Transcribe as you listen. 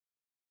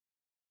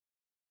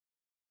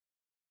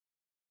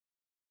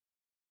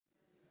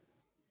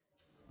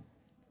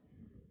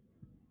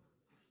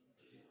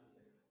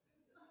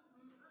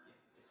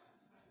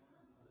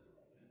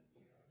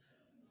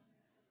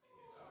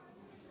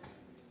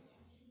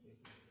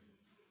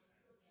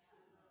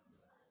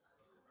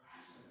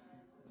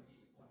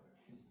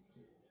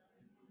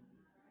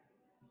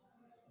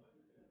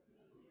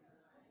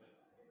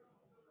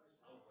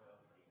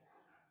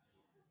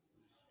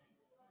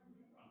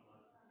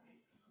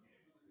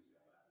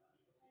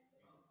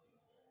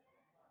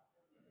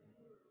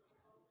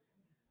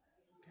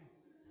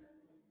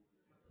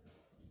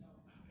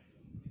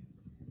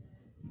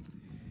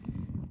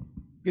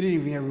Good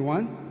evening,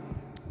 everyone.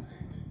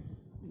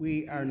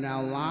 We are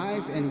now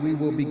live and we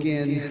will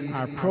begin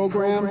our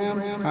program.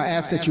 I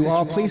ask that you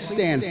all please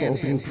stand for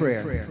opening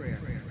prayer.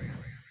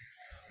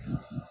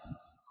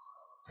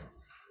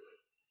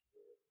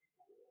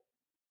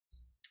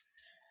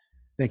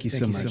 Thank you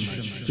so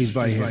much. Please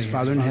bow your heads.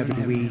 Father in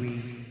heaven,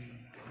 we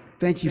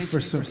thank you for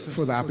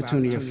the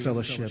opportunity of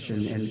fellowship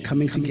and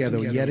coming together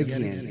yet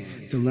again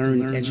to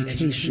learn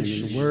education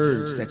and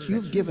words that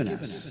you've given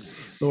us.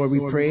 Lord,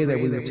 we pray that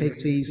we will take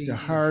these to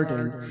heart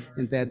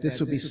and that this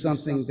will be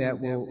something that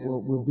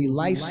will be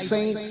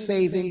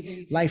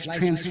life-saving,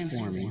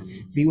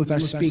 life-transforming. Be with our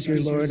speaker,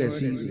 Lord, as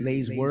he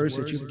lays words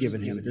that you've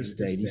given him this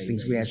day. These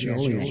things we ask you,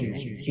 holy name.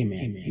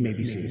 Amen. You may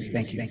be seated.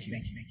 Thank you.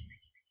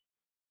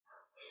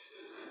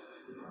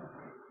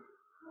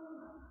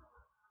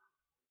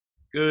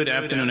 Good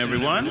afternoon,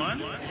 everyone.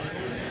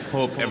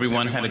 Hope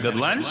everyone had a good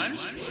lunch.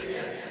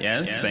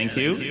 Yes, thank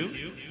you.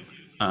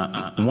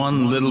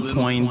 One little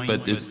point,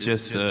 but it's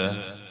just,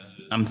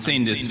 I'm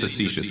saying this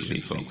facetiously,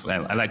 folks.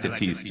 I like to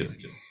tease too.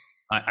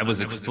 I was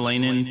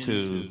explaining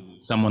to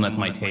someone at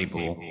my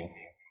table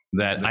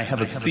that I have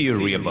a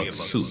theory about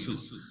soup.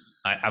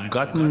 I've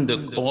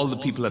gotten all the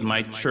people at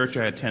my church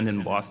I attend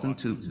in Boston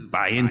to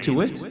buy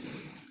into it.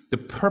 The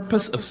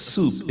purpose of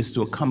soup is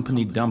to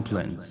accompany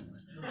dumplings.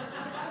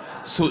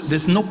 So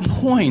there's no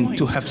point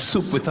to have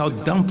soup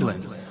without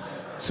dumplings.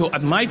 So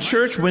at my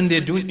church, when they're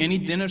doing any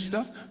dinner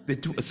stuff, they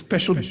do a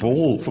special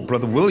bowl for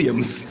Brother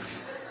Williams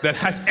that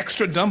has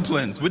extra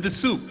dumplings with the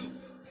soup.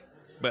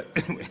 But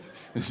anyway,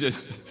 it's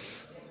just,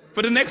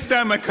 for the next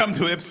time I come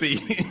to Ypsi.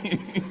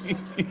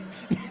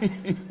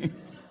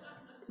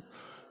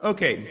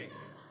 Okay,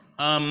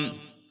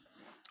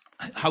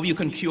 how you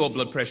can cure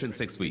blood pressure in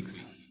 6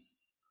 weeks.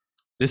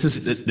 This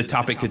is the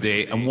topic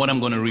today, and what I'm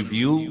going to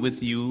review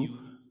with you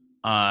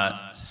are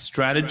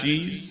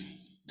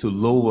strategies to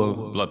lower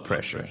blood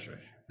pressure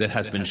that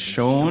has been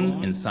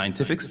shown in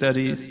scientific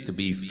studies to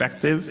be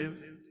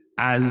effective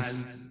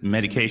as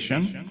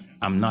medication.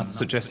 I'm not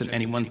suggesting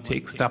anyone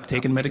stop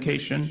taking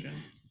medication.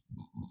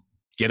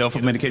 Get off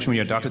of medication when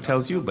your doctor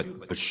tells you,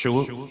 but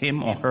show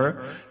him or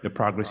her the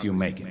progress you're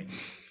making.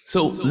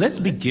 So let's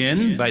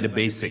begin by the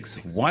basics.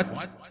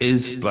 What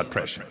is blood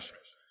pressure?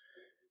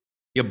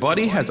 Your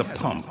body has a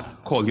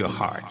pump called your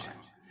heart,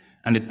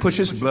 and it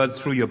pushes blood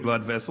through your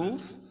blood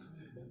vessels,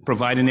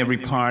 providing every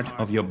part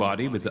of your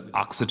body with the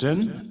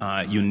oxygen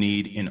you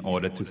need in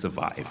order to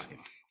survive.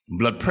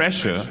 Blood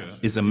pressure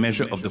is a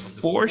measure of the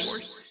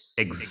force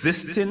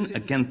existing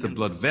against the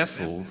blood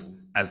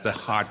vessels as the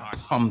heart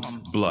pumps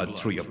blood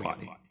through your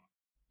body.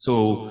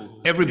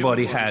 So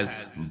everybody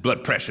has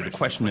blood pressure. The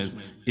question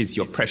is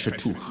your pressure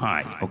too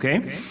high,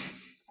 okay?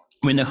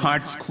 When the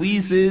heart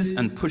squeezes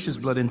and pushes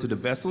blood into the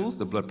vessels,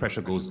 the blood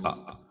pressure goes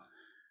up.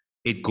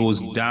 It goes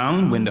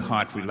down when the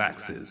heart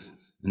relaxes.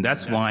 And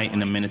that's why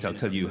in a minute I'll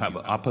tell you have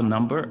an upper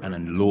number and a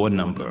lower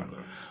number.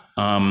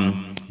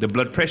 The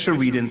blood pressure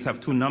readings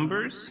have two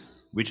numbers,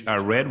 which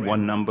are read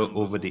one number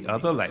over the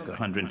other, like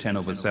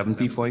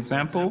 110/70, for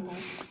example.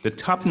 The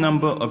top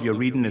number of your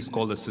reading is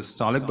called the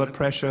systolic blood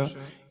pressure.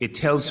 It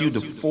tells you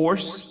the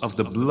force of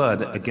the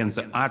blood against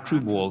the artery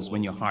walls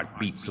when your heart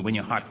beats. So when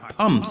your heart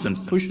pumps and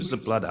pushes the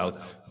blood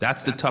out,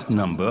 that's the top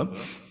number.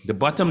 The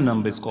bottom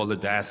number is called the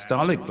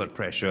diastolic blood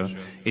pressure.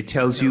 It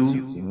tells you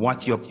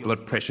what your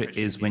blood pressure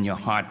is when your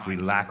heart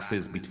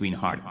relaxes between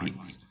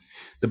heartbeats.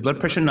 The blood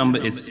pressure number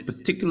is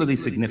particularly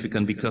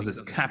significant because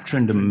it's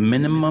capturing the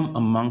minimum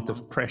amount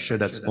of pressure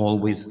that's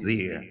always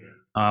there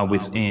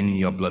within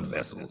your blood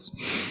vessels.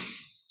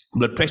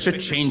 Blood pressure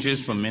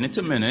changes from minute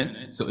to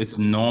minute, so it's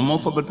normal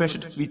for blood pressure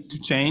to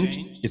change.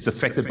 It's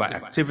affected by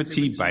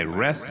activity, by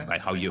rest, by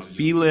how you're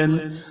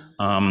feeling.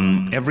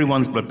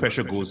 Everyone's blood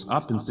pressure goes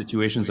up in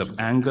situations of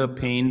anger,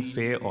 pain,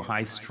 fear, or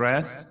high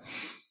stress.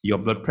 Your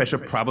blood pressure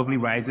probably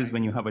rises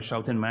when you have a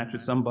shouting match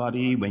with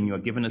somebody, when you're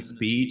giving a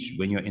speech,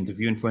 when you're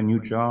interviewing for a new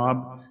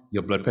job.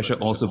 Your blood pressure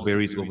also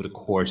varies over the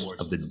course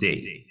of the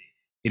day.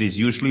 It is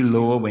usually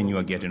lower when you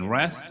are getting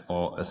rest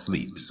or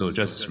asleep. So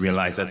just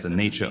realize that's the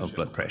nature of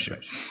blood pressure.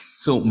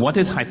 So what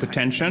is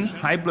hypertension?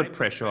 High blood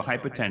pressure or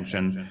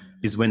hypertension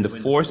is when the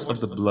force of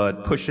the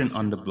blood pushing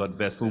on the blood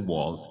vessel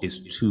walls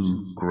is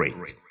too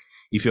great.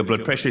 If your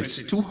blood pressure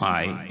is too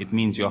high, it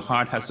means your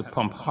heart has to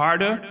pump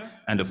harder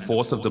and the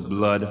force of the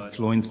blood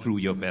flowing through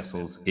your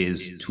vessels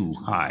is too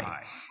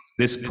high.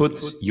 This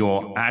puts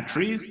your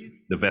arteries,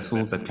 the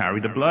vessels that carry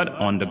the blood,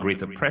 under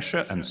greater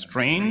pressure and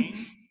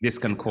strain. This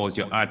can cause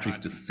your arteries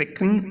to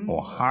thicken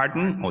or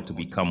harden or to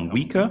become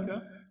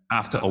weaker.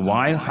 After a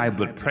while, high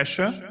blood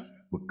pressure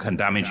can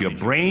damage your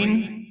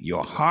brain,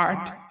 your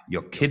heart,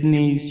 your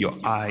kidneys, your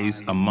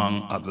eyes,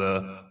 among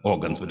other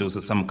organs, but those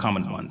are some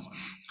common ones.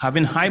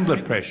 Having high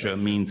blood pressure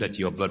means that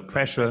your blood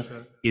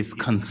pressure is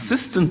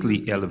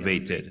consistently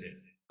elevated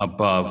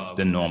above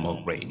the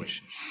normal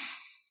range.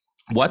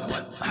 What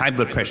high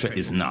blood pressure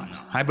is not.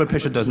 High blood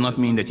pressure does not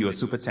mean that you are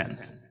super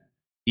tense.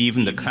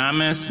 Even the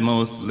calmest,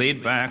 most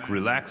laid-back,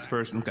 relaxed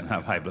person can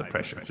have high blood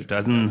pressure. So it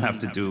doesn't have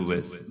to do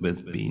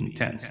with being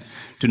tense.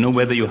 To know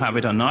whether you have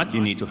it or not, you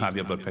need to have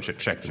your blood pressure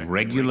checked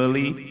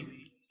regularly,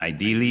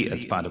 ideally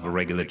as part of a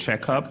regular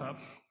checkup.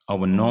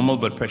 Our normal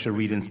blood pressure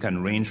readings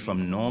can range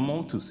from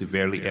normal to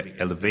severely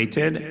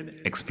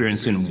elevated.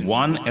 Experiencing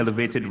one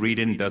elevated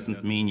reading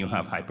doesn't mean you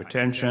have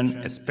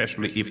hypertension,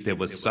 especially if there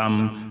was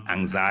some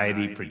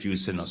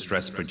anxiety-producing or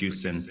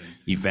stress-producing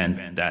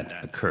event that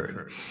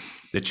occurred.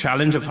 The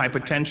challenge of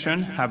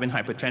hypertension: having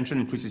hypertension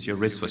increases your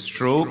risk for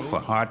stroke,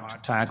 for heart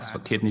attacks, for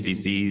kidney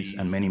disease,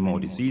 and many more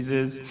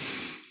diseases.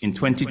 In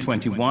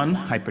 2021,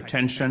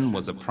 hypertension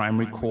was a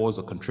primary cause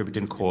or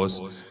contributing cause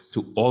to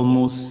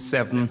almost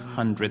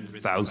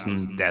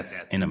 700,000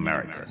 deaths in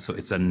America. So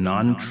it's a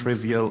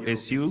non-trivial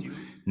issue.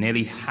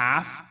 Nearly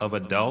half of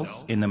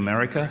adults in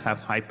America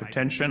have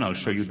hypertension.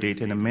 I'll show you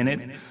data in a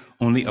minute.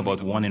 Only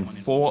about 1 in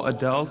 4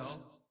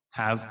 adults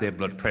have their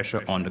blood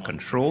pressure under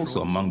control.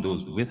 So among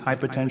those with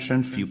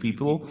hypertension, few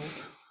people.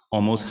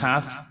 Almost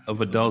half of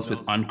adults with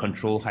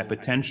uncontrolled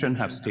hypertension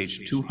have stage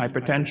 2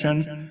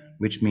 hypertension,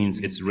 which means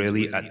it's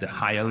really at the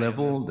higher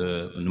level,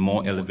 the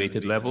more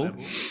elevated level.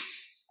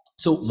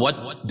 So what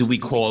do we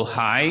call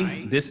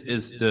high? This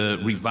is the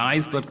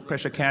revised blood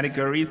pressure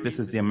categories. This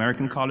is the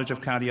American College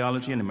of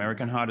Cardiology and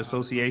American Heart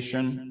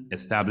Association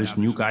established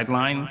new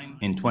guidelines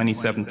in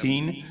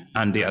 2017,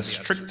 and they are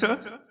stricter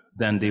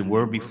than they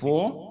were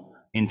before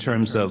in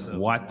terms of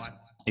what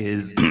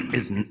is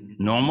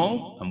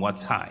normal and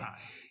what's high.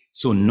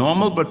 So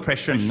normal blood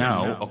pressure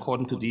now,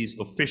 according to these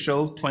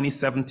official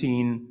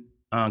 2017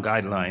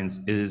 guidelines,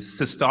 is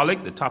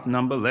systolic, the top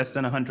number, less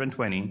than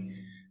 120,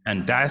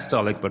 and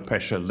diastolic blood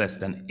pressure less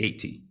than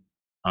 80.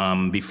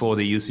 Before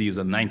they used to use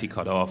a 90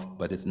 cutoff,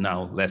 but it's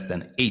now less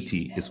than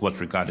 80 is what's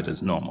regarded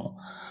as normal.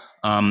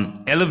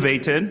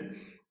 Elevated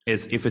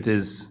is if it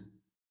is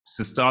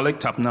systolic,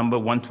 top number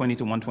 120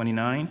 to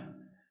 129,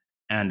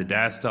 and the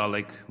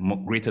diastolic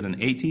greater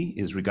than 80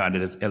 is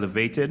regarded as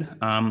elevated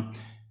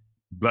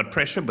blood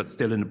pressure, but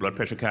still in the blood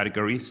pressure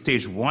category.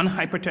 Stage 1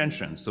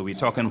 hypertension, so we're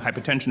talking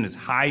hypertension is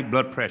high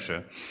blood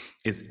pressure,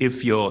 is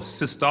if your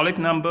systolic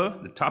number,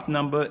 the top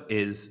number,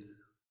 is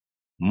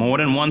more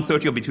than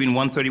 130 or between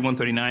 130 and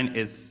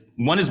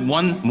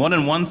 139, more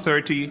than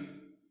 130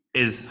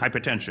 is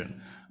hypertension.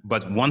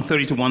 But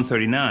 130 to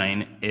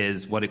 139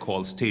 is what it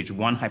calls stage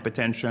 1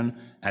 hypertension,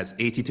 as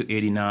 80 to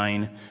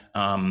 89.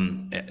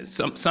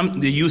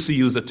 They used to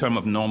use the term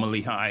of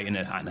normally high in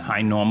a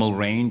high normal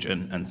range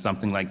and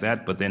something like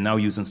that, but they're now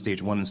using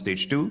stage 1 and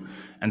stage 2.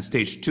 And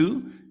stage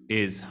 2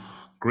 is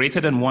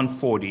greater than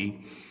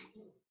 140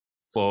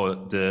 for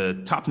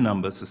the top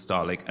number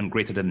systolic and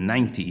greater than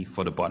 90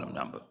 for the bottom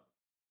number.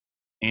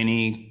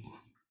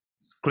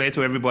 It's clear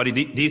to everybody?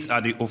 These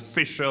are the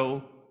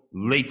official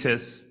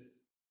latest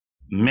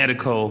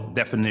medical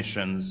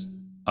definitions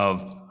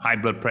of high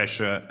blood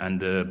pressure and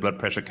the blood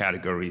pressure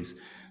categories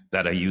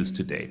that are used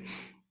today.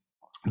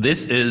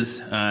 This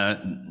is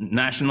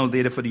national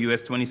data for the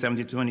US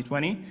 2017 to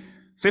 2020.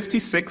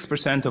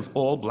 56% of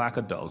all Black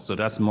adults, so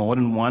that's more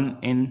than 1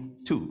 in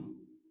 2,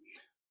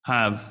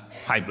 have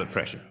high blood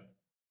pressure.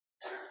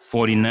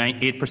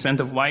 8%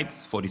 of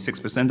whites,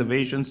 46% of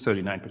Asians,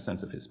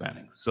 39% of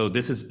Hispanics. So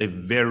this is a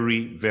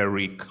very,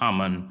 very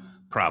common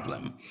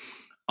problem.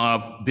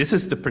 This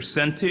is the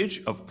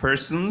percentage of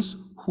persons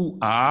who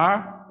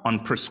are on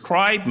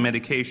prescribed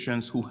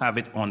medications who have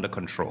it under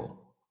control.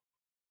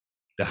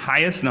 The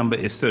highest number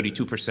is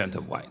 32%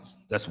 of whites.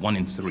 That's 1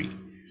 in 3.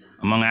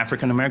 Among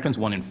African Americans,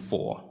 1 in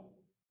 4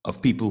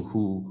 of people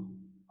who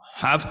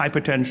have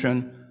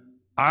hypertension,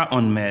 are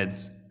on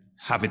meds,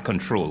 have it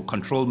controlled.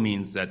 Control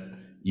means that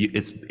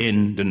it's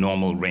in the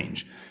normal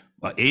range.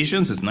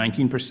 Asians is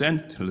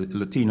 19%,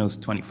 Latinos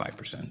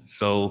 25%.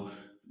 So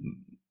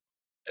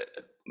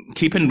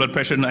keeping blood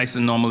pressure nice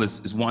and normal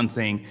is one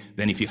thing.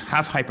 Then if you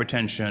have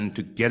hypertension,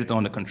 to get it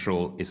under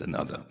control is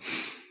another.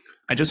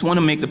 I just want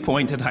to make the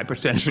point that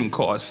hypertension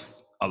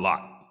costs a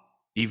lot.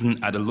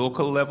 Even at a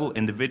local level,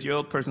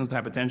 individual persons with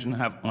hypertension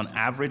have, on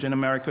average in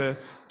America,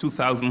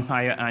 $2,000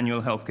 higher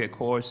annual healthcare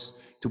costs,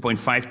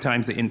 2.5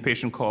 times the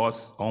inpatient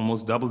costs,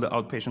 almost double the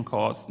outpatient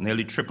costs,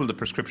 nearly triple the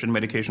prescription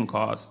medication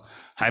costs.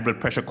 High blood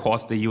pressure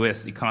costs the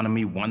US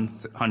economy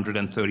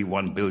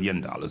 $131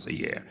 billion a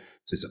year.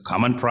 So it's a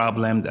common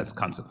problem that's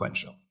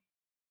consequential.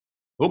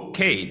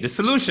 Okay, the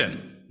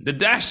solution, the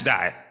DASH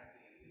diet.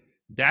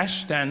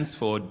 DASH stands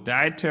for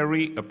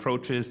Dietary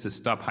Approaches to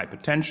Stop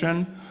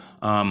Hypertension.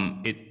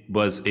 It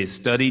was a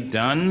study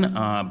done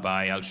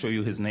by, I'll show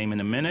you his name in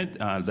a minute,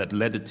 that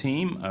led the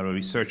team, a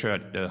researcher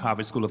at the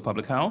Harvard School of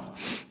Public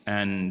Health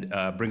and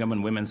Brigham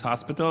and Women's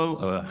Hospital,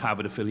 a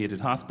Harvard-affiliated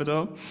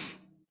hospital.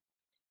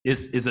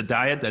 Is a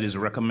diet that is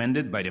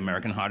recommended by the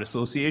American Heart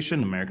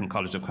Association, American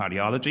College of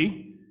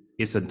Cardiology.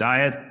 It's a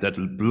diet that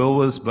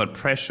lowers blood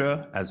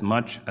pressure as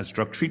much as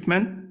drug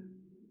treatment,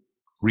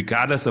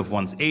 regardless of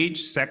one's age,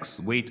 sex,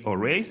 weight, or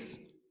race.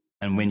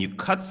 And when you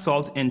cut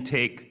salt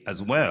intake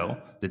as well,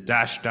 the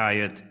DASH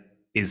diet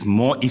is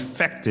more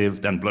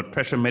effective than blood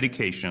pressure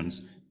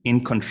medications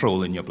in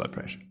controlling your blood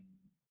pressure.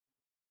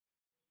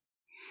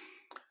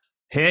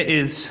 Here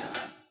is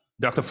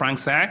Dr. Frank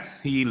Sachs.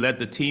 He led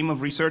the team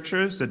of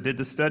researchers that did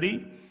the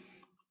study.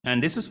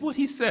 And this is what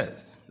he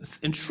says. It's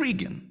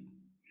intriguing.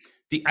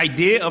 The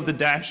idea of the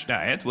DASH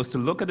diet was to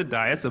look at the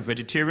diets of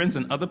vegetarians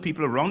and other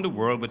people around the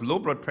world with low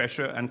blood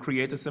pressure and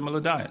create a similar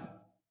diet.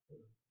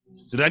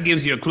 So that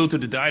gives you a clue to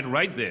the diet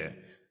right there.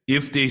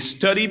 If they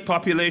study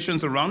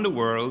populations around the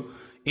world,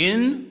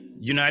 in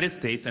United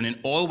States and in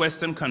all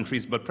Western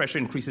countries, blood pressure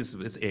increases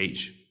with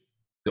age.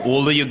 The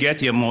older you get,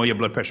 the more your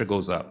blood pressure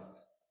goes up.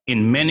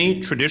 In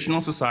many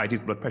traditional societies,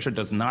 blood pressure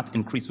does not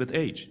increase with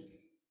age.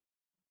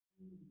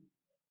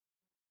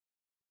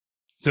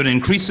 So the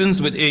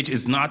increases with age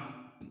is not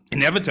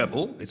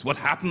inevitable. It's what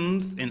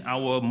happens in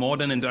our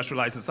modern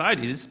industrialized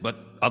societies, but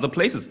other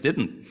places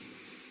didn't.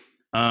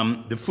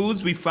 The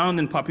foods we found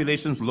in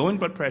populations low in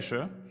blood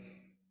pressure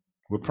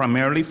were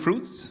primarily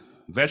fruits,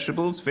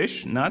 vegetables,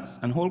 fish, nuts,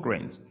 and whole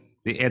grains.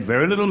 They ate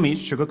very little meat,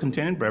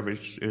 sugar-containing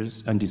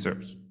beverages, and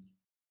desserts.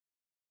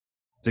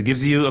 So it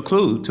gives you a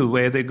clue to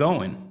where they're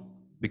going,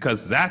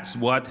 because that's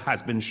what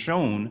has been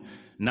shown.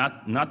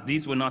 Not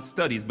these were not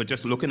studies, but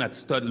just looking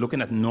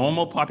at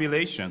normal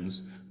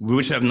populations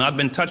which have not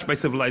been touched by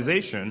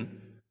civilization,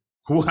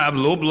 who have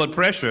low blood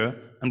pressure,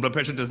 and blood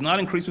pressure does not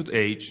increase with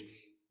age.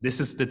 This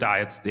is the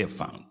diets they have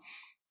found.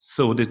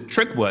 So the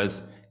trick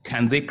was,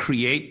 can they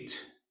create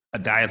a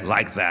diet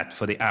like that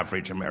for the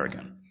average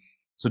American?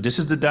 So this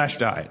is the DASH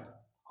diet: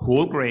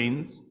 whole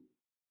grains,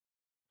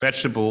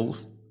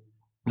 vegetables,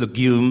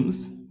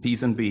 legumes,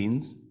 peas and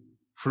beans,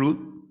 fruit.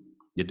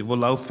 You do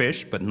allow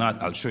fish, but not,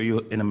 I'll show you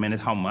in a minute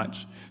how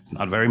much. It's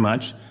not very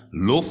much.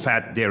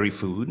 Low-fat dairy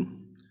food,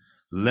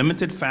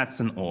 limited fats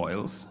and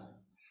oils,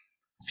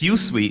 few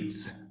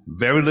sweets,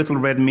 very little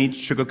red meat,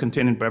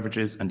 sugar-containing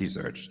beverages, and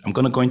desserts. I'm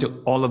going to go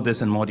into all of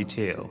this in more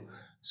detail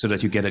so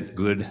that you get a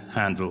good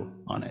handle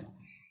on it.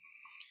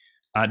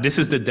 This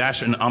is the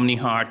DASH and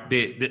OmniHeart.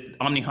 The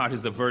OmniHeart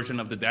is a version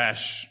of the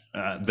DASH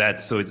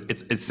so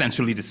it's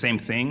essentially the same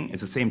thing.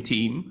 It's the same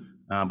team,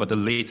 but the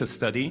latest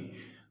study.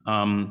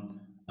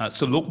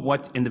 So look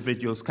what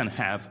individuals can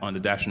have on the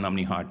DASH and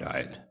OmniHeart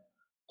diet.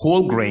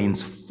 Whole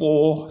grains,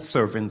 4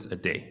 servings a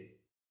day.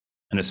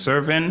 And a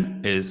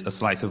serving is a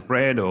slice of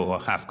bread or a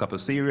half cup of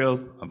cereal,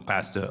 or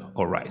pasta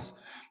or rice.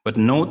 But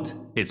note,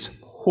 it's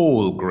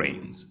whole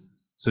grains.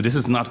 So this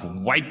is not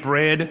white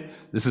bread,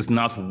 this is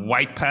not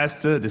white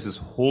pasta, this is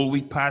whole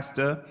wheat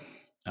pasta.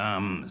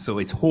 So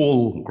it's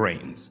whole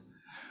grains.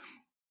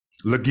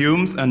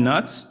 Legumes and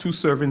nuts, 2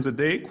 servings a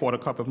day,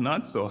 1/4 cup of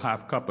nuts or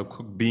half cup of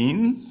cooked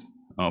beans,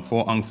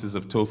 4 ounces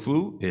of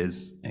tofu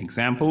is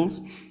examples.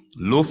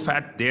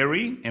 Low-fat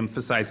dairy,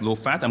 emphasize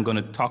low-fat. I'm going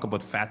to talk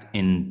about fat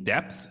in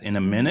depth in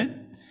a minute.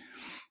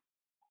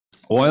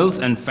 Oils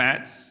and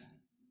fats,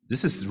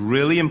 this is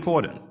really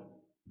important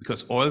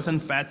because oils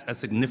and fats are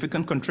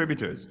significant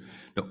contributors.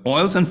 The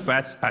oils and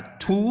fats are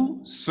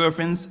 2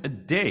 servings a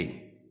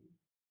day.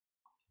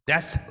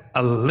 That's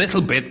a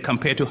little bit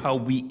compared to how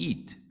we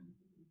eat,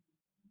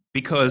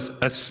 because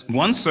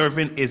 1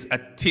 serving is a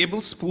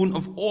tablespoon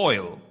of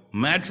oil.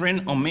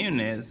 Margarine or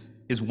mayonnaise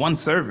is 1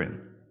 serving.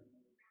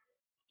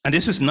 And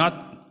this is not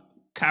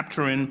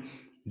capturing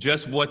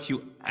just what you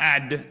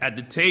add at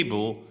the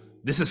table.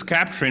 This is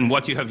capturing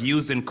what you have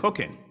used in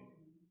cooking.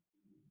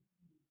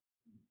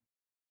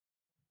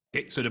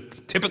 Okay, so the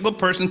typical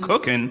person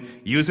cooking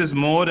uses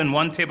more than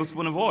 1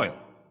 tablespoon of oil.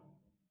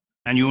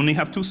 And you only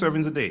have 2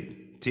 servings a day.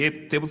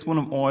 Tablespoon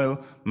of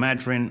oil,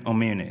 margarine, or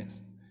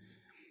mayonnaise.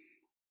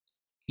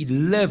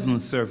 11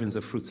 servings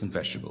of fruits and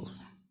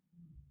vegetables.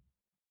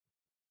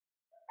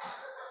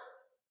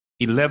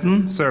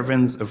 11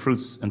 servings of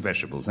fruits and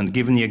vegetables, and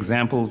giving you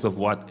examples of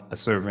what a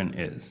serving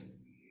is.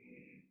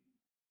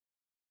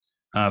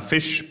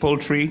 Fish,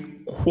 poultry,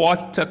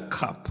 1/4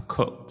 cup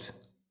cooked.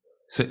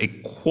 So a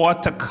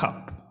 1/4 cup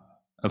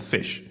of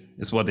fish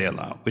is what they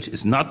allow, which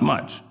is not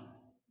much.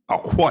 A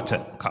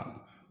 1/4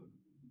 cup.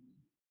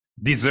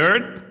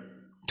 Dessert,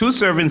 2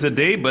 servings a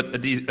day, but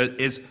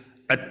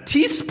a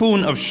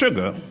teaspoon of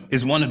sugar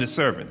is 1 of the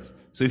servings.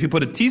 So if you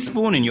put a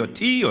teaspoon in your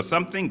tea or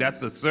something,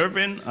 that's a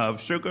serving of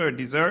sugar or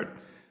dessert,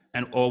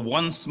 or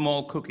 1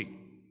 small cookie.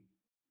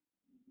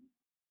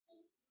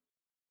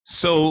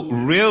 So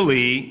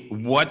really,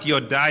 what your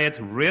diet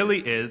really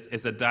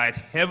is a diet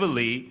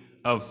heavily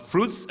of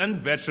fruits and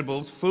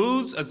vegetables,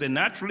 foods as they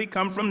naturally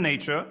come from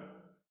nature,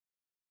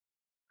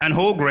 and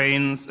whole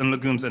grains and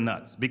legumes and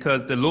nuts,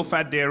 because the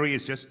low-fat dairy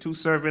is just 2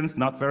 servings,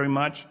 not very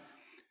much.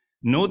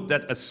 Note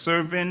that a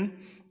serving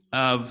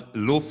of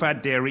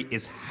low-fat dairy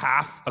is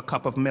half a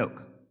cup of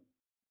milk.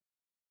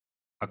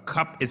 A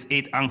cup is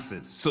 8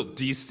 ounces. So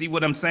do you see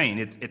what I'm saying?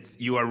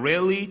 You are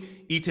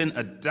really eating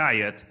a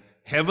diet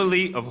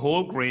heavily of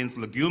whole grains,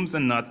 legumes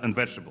and nuts and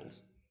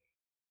vegetables.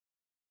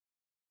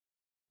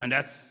 And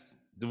that's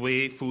the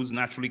way foods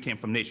naturally came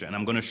from nature. And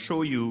I'm going to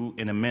show you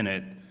in a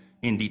minute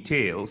in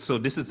detail. So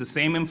this is the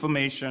same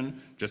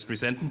information, just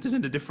presented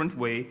in a different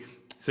way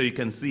so you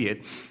can see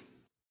it.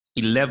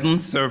 11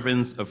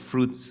 servings of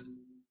fruits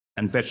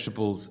and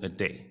vegetables a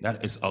day.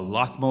 That is a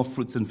lot more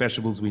fruits and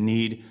vegetables we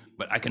need,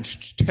 but I can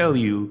tell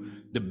you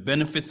the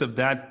benefits of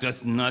that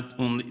does not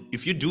only,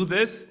 if you do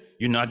this,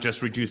 you're not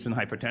just reducing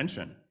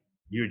hypertension,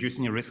 you're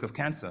reducing your risk of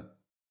cancer,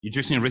 you're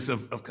reducing your risk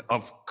of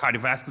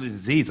cardiovascular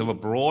disease, of a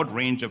broad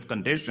range of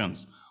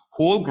conditions.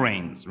 Whole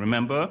grains,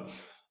 remember,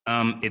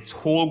 it's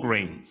whole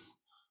grains,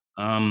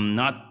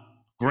 not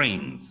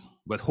grains,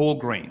 but whole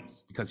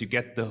grains, because you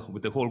get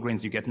with the whole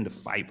grains, you're getting the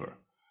fiber.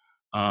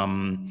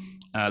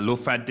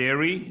 Low-fat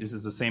dairy, this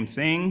is the same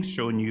thing,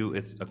 showing you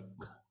it's a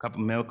cup of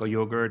milk or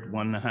yogurt,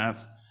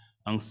 1.5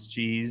 ounce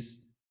cheese,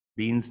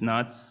 beans,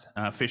 nuts,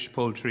 fish,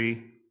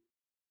 poultry,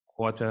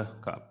 quarter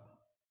cup.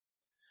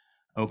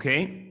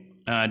 Okay,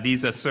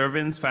 these are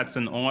servings, fats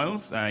and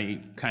oils.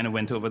 I kind of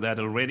went over that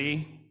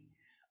already.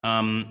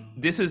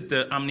 This is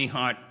the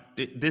OmniHeart.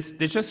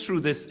 They just threw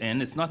this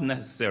in. It's not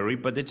necessary,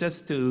 but they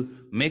just to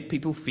make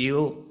people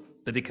feel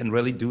that they can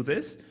really do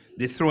this.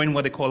 They throw in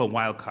what they call a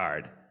wild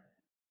card.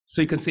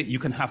 So you can say you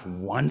can have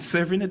 1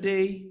 serving a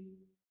day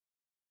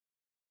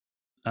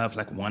of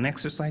like 1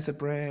 extra slice of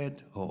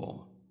bread,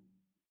 or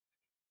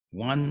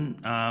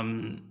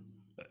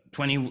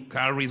 20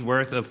 calories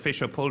worth of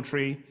fish or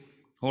poultry,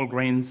 whole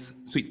grains,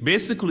 sweet.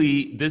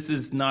 Basically, this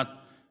is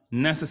not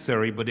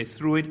necessary, but they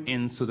threw it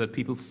in so that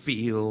people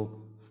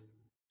feel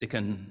they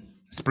can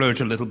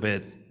splurge a little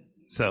bit.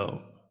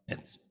 So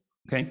it's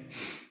okay.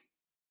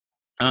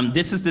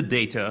 This is the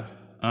data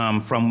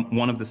from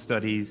one of the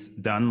studies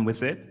done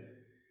with it.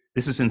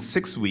 This is in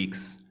 6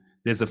 weeks.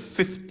 There's a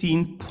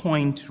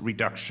 15-point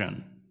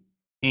reduction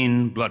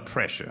in blood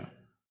pressure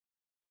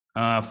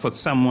for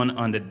someone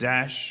on the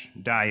DASH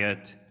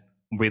diet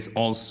with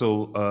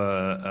also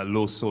a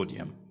low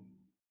sodium,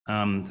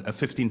 a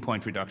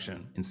 15-point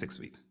reduction in 6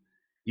 weeks.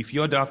 If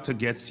your doctor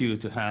gets you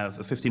to have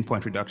a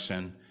 15-point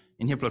reduction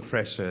in your blood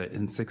pressure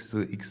in 6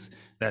 weeks,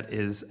 that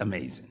is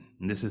amazing.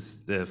 And this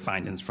is the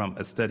findings from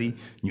a study,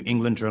 New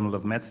England Journal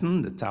of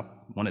Medicine,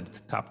 one of the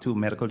top 2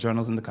 medical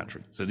journals in the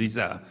country. So these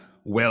are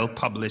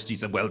well-published,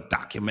 these are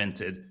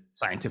well-documented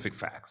scientific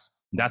facts.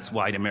 That's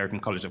why the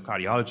American College of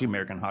Cardiology,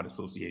 American Heart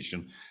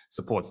Association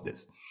supports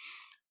this.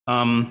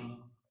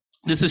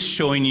 This is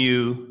showing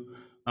you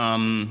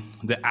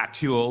the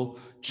actual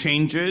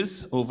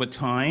changes over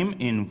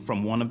time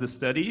from one of the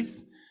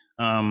studies.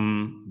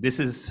 This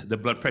is the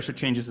blood pressure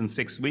changes in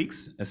 6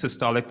 weeks. A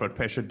systolic blood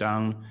pressure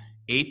down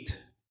 8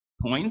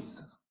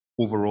 points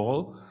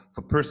overall.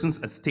 For persons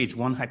at stage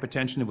 1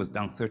 hypertension, it was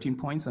down 13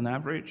 points on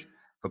average.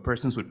 For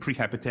persons with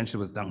pre-hypertension, it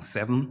was down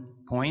 7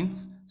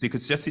 points. So you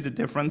could just see the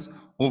difference.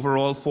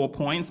 Overall, 4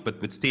 points,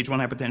 but with stage 1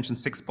 hypertension,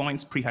 6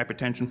 points,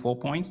 pre-hypertension, 4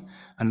 points.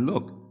 And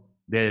look,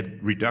 the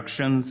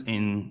reductions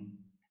in,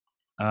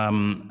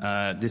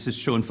 this is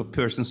shown for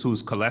persons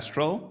whose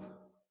cholesterol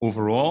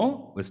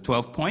overall was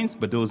 12 points,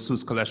 but those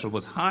whose cholesterol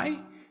was high,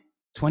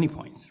 20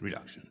 points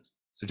reduction.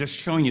 So just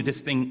showing you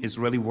this thing is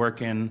really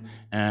working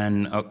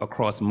and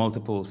across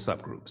multiple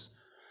subgroups.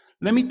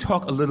 Let me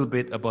talk a little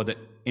bit about the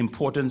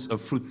importance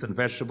of fruits and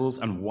vegetables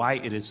and why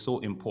it is so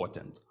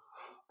important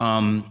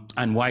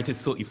and why it is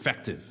so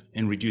effective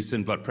in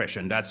reducing blood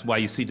pressure. And that's why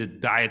you see the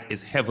diet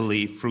is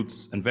heavily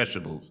fruits and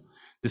vegetables.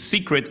 The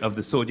secret of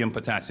the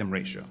sodium-potassium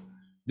ratio.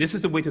 This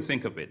is the way to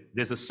think of it.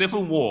 There's a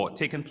civil war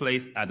taking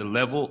place at the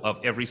level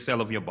of every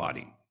cell of your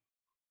body.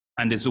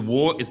 And this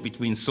war is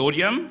between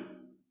sodium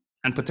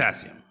and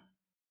potassium.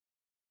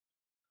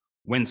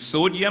 When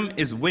sodium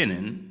is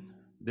winning,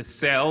 the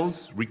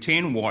cells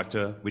retain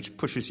water, which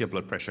pushes your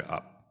blood pressure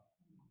up.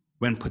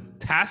 When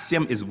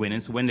potassium is winning,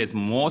 so when there's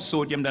more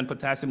sodium than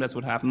potassium, that's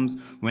what happens.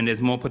 When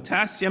there's more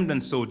potassium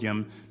than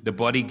sodium, the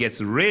body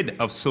gets rid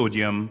of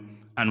sodium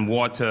and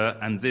water,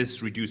 and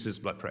this reduces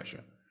blood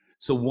pressure.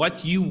 So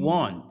what you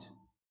want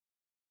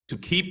to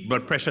keep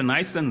blood pressure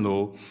nice and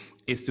low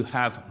is to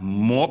have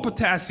more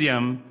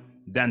potassium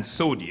than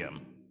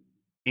sodium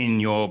in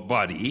your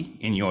body,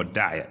 in your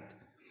diet.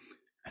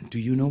 And do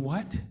you know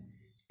what?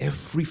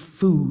 Every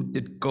food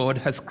that God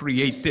has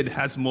created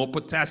has more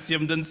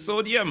potassium than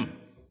sodium.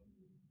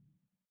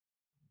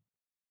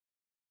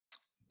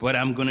 But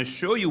I'm going to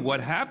show you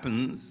what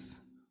happens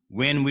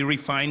when we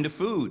refine the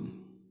food.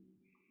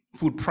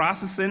 Food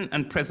processing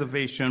and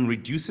preservation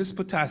reduces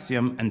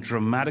potassium and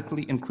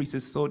dramatically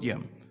increases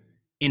sodium.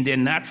 In their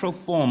natural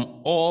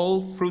form,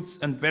 all fruits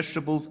and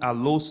vegetables are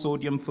low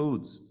sodium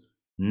foods.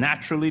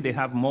 Naturally, they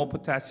have more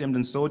potassium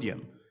than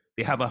sodium.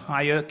 They have a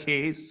higher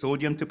K,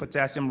 sodium to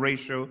potassium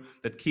ratio,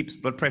 that keeps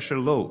blood pressure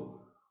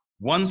low.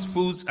 Once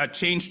foods are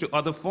changed to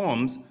other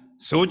forms,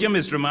 sodium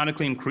is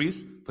dramatically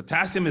increased,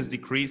 potassium is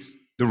decreased,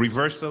 the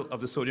reversal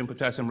of the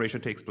sodium-potassium ratio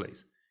takes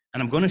place.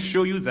 And I'm going to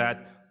show you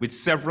that with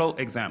several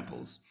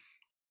examples.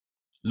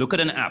 Look at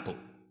an apple.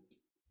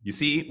 You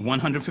see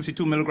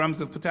 152 milligrams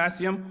of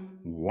potassium,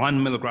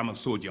 1 milligram of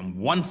sodium.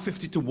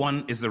 150 to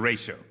 1 is the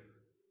ratio.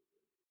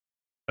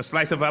 A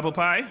slice of apple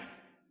pie,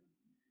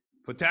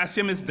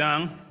 potassium is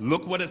down.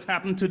 Look what has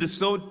happened to the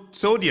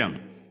sodium.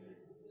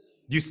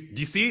 Do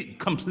you see?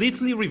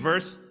 Completely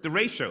reverse the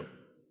ratio.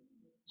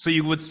 So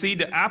you would see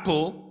the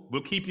apple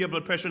will keep your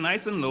blood pressure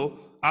nice and low.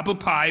 Apple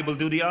pie will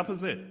do the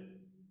opposite.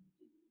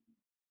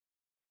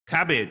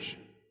 Cabbage,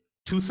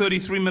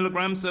 233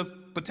 milligrams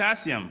of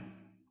potassium,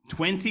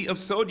 20 of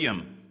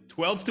sodium,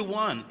 12 to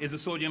 1 is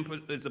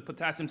a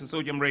potassium to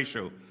sodium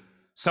ratio.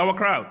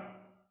 Sauerkraut,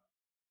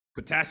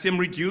 potassium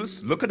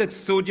reduced, look at the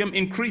sodium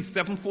increase,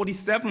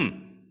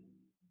 747.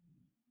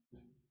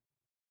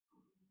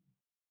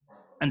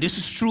 And this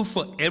is true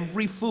for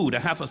every food. I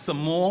have some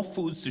more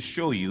foods to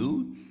show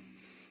you.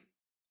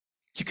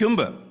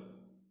 Cucumber,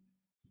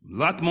 a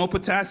lot more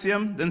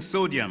potassium than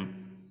sodium.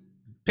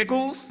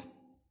 Pickles,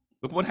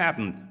 look what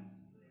happened.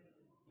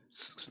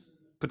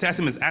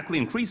 Potassium is actually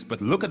increased, but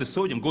look at the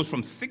sodium, goes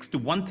from 6 to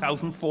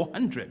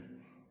 1,400.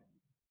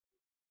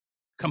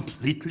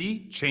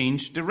 Completely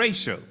changed the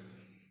ratio.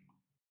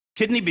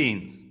 Kidney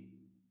beans,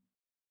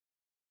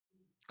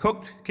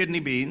 cooked kidney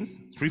beans,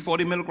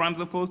 340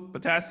 milligrams of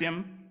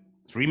potassium,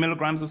 3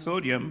 milligrams of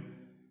sodium.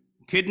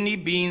 Kidney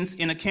beans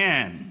in a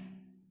can.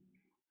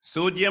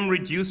 Sodium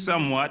reduced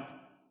somewhat,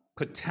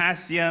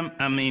 potassium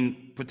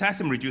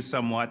reduced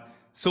somewhat,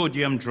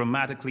 sodium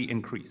dramatically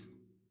increased.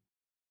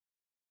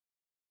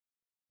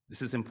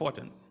 This is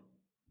important.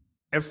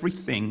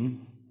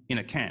 Everything in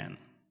a can.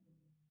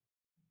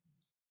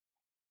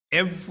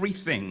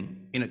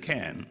 Everything in a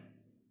can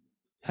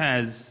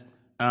has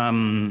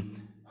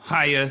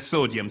higher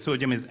sodium.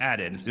 Sodium is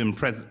added in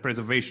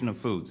preservation of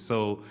food.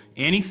 So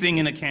anything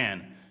in a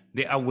can,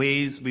 there are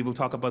ways, we will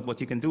talk about what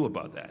you can do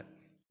about that.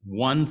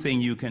 One thing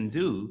you can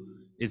do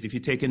is if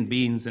you're taking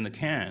beans in a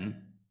can,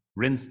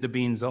 rinse the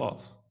beans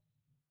off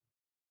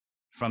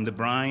from the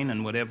brine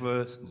and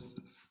whatever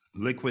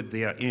liquid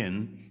they are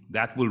in.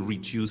 That will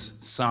reduce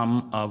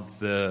some of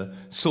the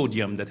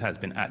sodium that has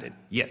been added.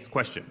 Yes,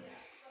 question.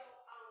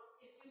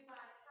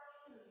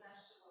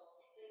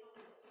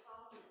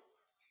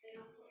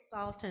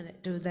 Salt in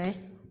it, do they?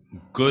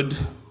 Good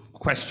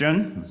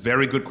question.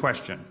 Very good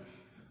question.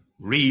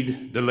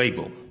 Read the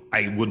label.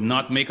 I would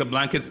not make a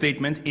blanket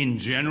statement. In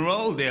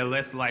general, they're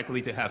less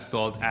likely to have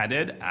salt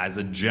added as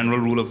a general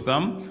rule of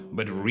thumb,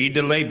 but read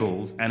the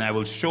labels and I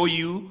will show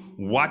you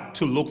what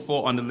to look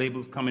for on the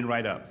labels coming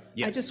right up.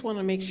 Yes. I just want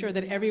to make sure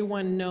that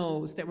everyone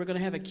knows that we're going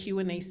to have a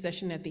Q&A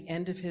session at the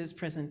end of his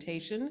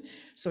presentation.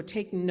 So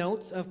take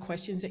notes of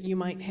questions that you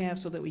might have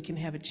so that we can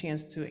have a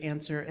chance to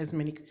answer as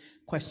many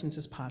questions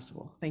as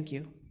possible. Thank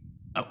you.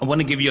 I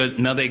want to give you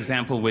another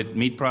example with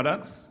meat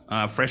products.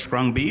 Fresh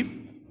ground beef,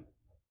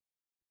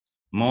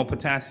 more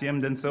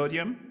potassium than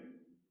sodium.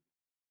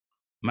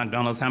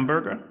 McDonald's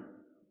hamburger,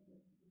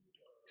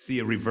 see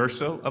a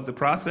reversal of the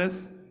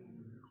process.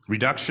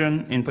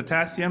 Reduction in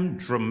potassium,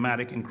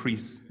 dramatic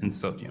increase in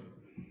sodium.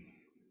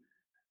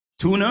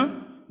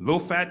 Tuna, low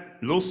fat,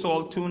 low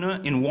salt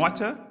tuna in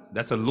water,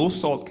 that's a low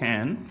salt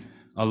can,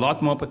 a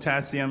lot more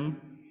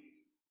potassium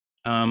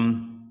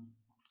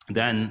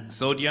than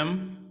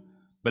sodium,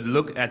 but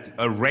look at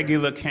a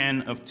regular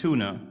can of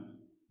tuna,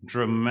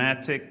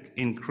 dramatic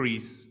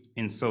increase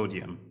in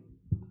sodium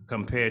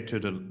compared to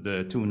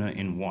the tuna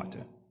in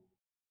water.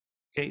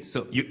 Okay,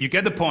 so you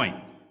get the point.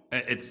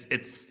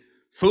 It's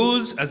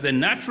foods, as they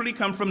naturally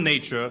come from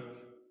nature,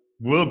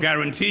 will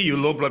guarantee you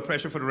low blood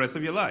pressure for the rest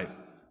of your life.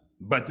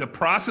 But the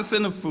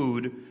processing of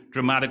food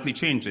dramatically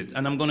changes.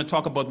 And I'm going to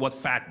talk about what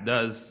fat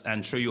does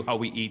and show you how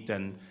we eat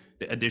and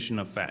the addition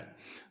of fat.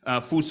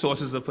 Food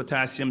sources of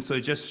potassium, so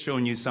just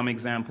showing you some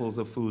examples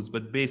of foods,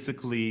 but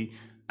basically,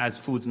 as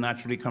foods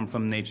naturally come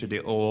from nature,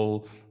 they're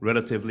all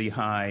relatively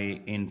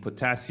high in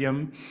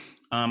potassium.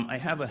 I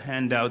have a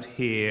handout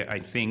here, I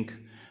think.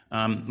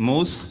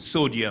 Most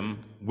sodium,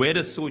 where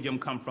does sodium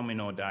come from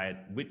in our diet?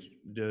 Yes,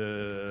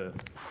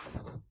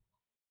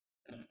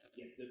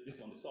 this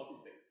one, the Salty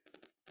 6.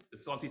 The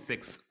Salty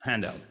 6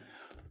 handout.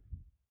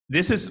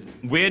 This is,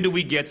 where do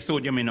we get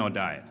sodium in our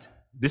diet?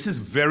 This is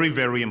very,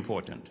 very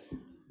important.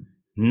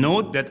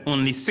 Note that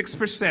only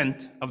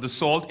 6% of the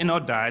salt in our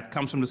diet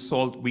comes from the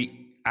salt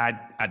we add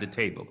at the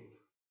table.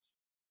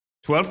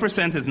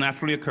 12% is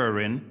naturally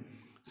occurring.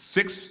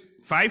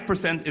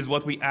 5% is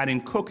what we add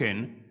in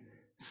cooking.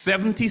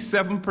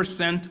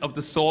 77% of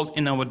the salt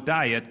in our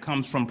diet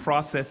comes from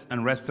processed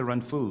and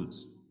restaurant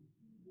foods.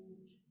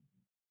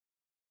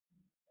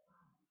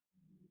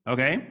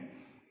 Okay?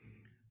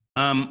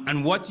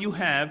 And what you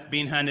have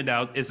being handed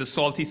out is the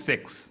Salty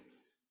 6.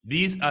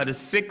 These are the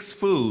 6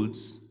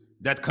 foods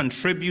that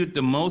contribute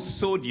the most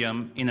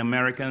sodium in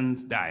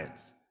Americans'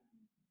 diets.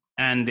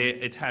 And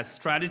it has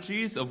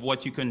strategies of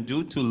what you can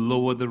do to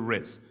lower the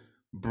risk.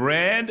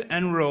 Bread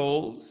and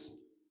rolls,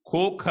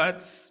 cold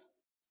cuts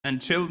and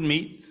chilled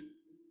meats,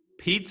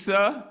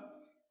 pizza,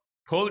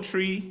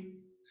 poultry,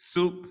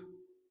 soup,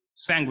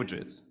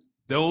 sandwiches.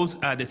 Those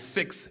are the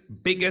 6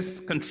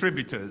 biggest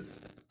contributors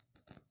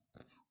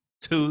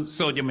to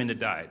sodium in the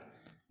diet.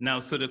 Now,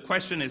 so the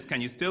question is,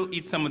 can you still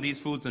eat some of these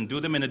foods and do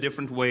them in a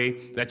different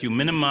way that you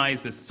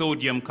minimize the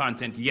sodium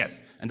content?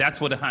 Yes, and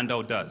that's what the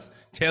handout does.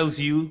 Tells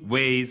you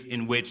ways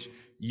in which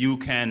you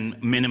can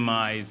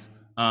minimize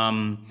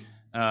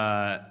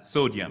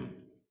sodium.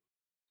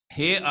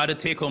 Here are the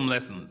take-home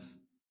lessons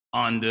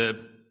on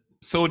the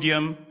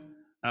sodium,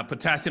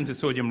 potassium to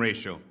sodium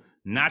ratio.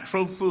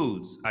 Natural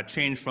foods are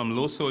changed from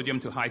low sodium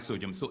to high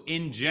sodium. So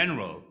in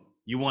general,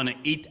 You want to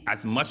eat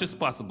as much as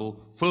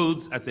possible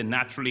foods as they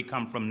naturally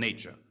come from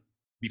nature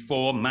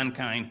before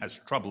mankind has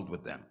troubled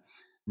with them.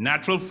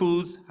 Natural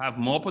foods have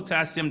more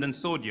potassium than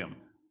sodium.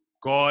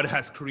 God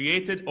has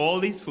created all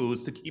these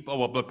foods to keep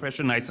our blood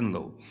pressure nice and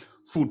low.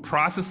 Food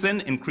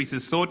processing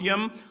increases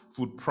sodium.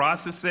 Food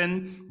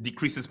processing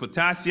decreases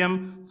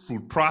potassium.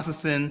 Food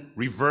processing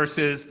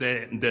reverses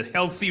the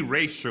healthy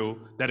ratio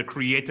that a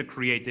creator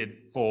created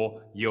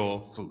for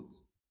your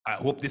foods. I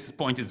hope this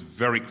point is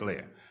very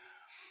clear.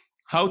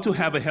 How to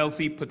have a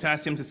healthy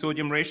potassium to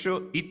sodium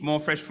ratio? Eat more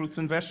fresh fruits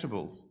and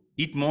vegetables.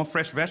 Eat more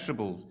fresh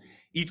vegetables.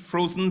 Eat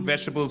frozen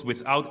vegetables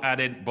without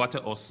added butter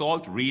or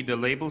salt. Read the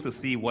label to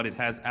see what it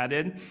has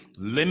added.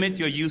 Limit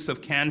your use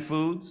of canned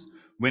foods.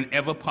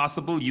 Whenever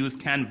possible, use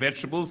canned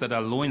vegetables that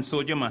are low in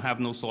sodium and have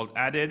no salt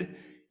added.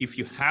 If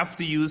you have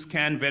to use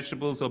canned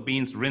vegetables or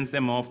beans, rinse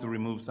them off to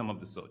remove some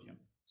of the sodium.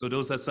 So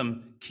those are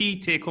some key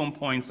take-home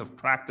points of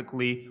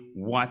practically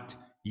what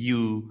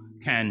you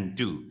can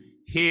do.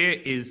 Here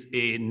is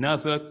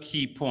another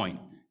key point.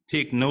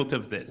 Take note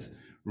of this.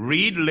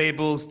 Read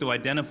labels to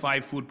identify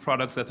food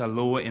products that are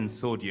lower in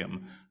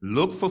sodium.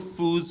 Look for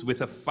foods with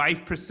a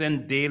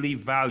 5% daily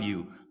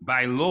value.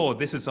 By law,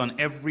 this is on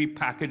every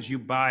package you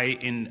buy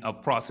in a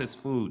processed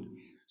food.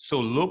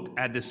 So look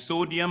at the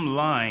sodium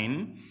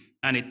line,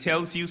 and it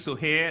tells you, so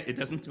here, it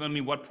doesn't tell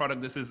me what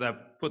product this is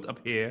I've put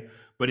up here,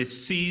 but it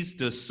sees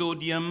the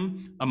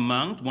sodium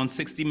amount,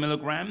 160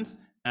 milligrams,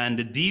 and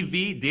the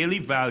DV, daily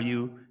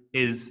value,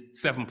 is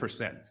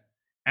 7%.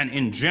 And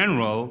in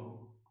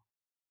general,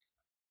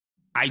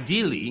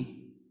 ideally,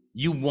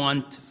 you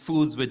want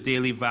foods with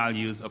daily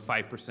values of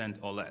 5%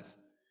 or less.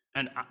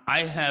 And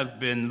I have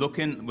been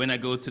looking, when I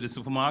go to the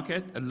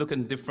supermarket, I look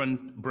at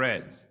different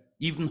breads,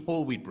 even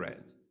whole wheat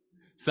breads.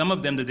 Some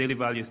of them, the daily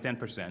value is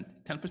 10%.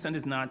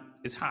 10%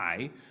 is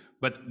high,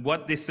 but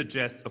what they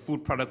suggest, a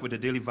food product with a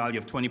daily value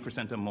of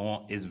 20% or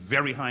more is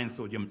very high in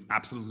sodium,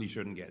 absolutely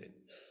shouldn't get it.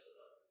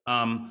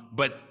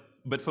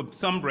 But for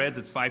some breads,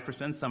 it's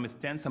 5%, some is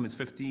 10, some is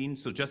 15.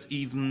 So just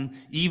even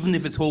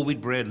if it's whole wheat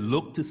bread,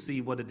 look to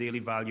see what the daily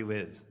value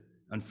is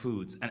on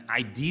foods. And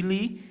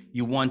ideally,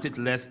 you want it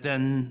less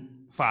than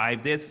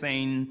 5. They're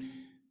saying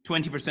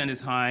 20%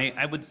 is high.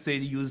 I would say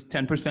use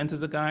 10%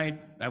 as a guide.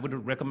 I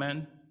would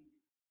recommend.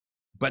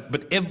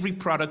 But every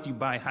product you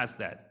buy has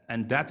that.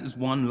 And that is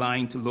one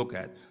line to look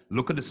at.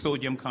 Look at the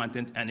sodium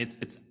content, and it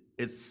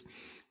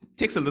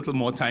takes a little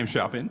more time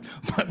shopping,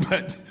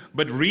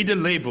 but read the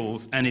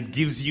labels, and it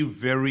gives you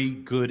very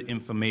good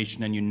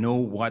information, and you know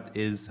what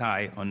is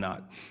high or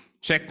not.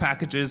 Check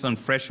packages on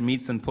fresh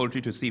meats and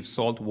poultry to see if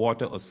salt,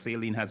 water, or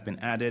saline has been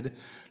added.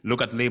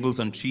 Look at labels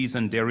on cheese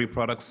and dairy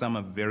products. Some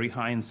are very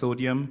high in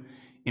sodium.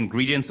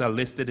 Ingredients are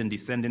listed in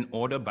descending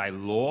order by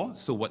law,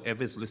 so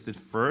whatever is listed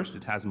first,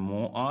 it has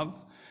more of.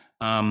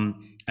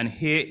 And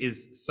here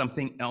is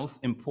something else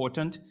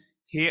important.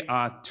 Here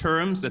are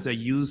terms that are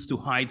used to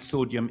hide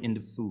sodium in the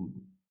food.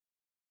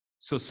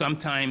 So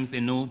sometimes they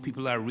know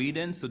people are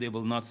reading, so they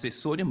will not say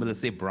sodium, but they'll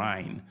say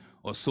brine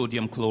or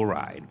sodium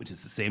chloride, which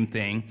is the same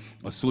thing,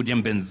 or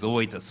sodium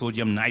benzoate, or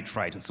sodium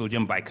nitrite, or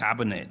sodium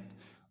bicarbonate,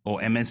 or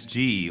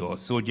MSG, or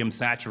sodium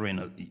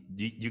saturin.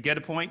 You get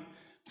a point?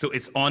 So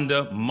it's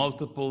under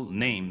multiple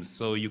names,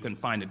 so you can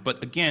find it.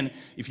 But again,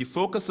 if you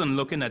focus on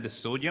looking at the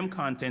sodium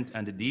content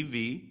and the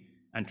DV,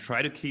 and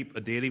try to keep a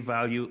daily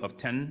value of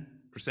 10%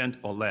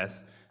 or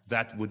less,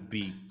 that would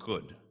be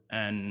good.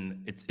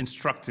 And it's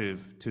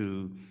instructive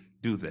to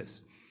do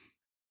this.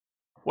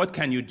 What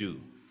can you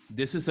do?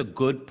 This is a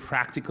good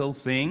practical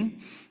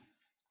thing.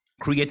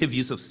 Creative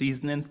use of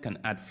seasonings can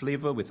add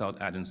flavor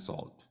without adding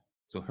salt.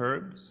 So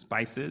herbs,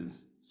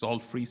 spices,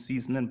 salt-free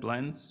seasoning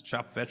blends,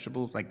 chopped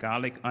vegetables like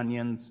garlic,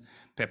 onions,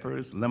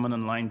 peppers, lemon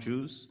and lime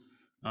juice.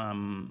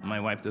 My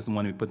wife doesn't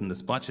want to be put in the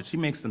spot. She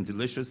makes some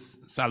delicious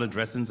salad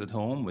dressings at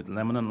home with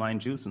lemon and lime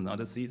juice and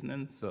other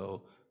seasonings.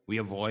 So we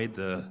avoid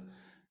the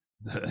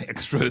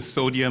extra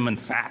sodium and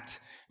fat.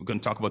 We're going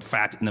to talk about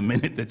fat in a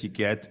minute that you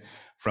get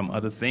from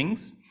other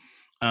things.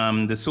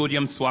 The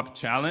Sodium Swap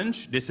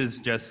Challenge. This is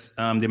just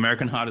the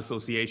American Heart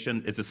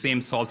Association. It's the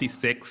same Salty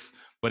 6,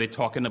 but they're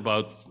talking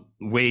about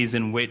ways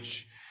in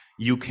which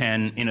you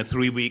can, in a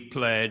 3-week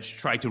pledge,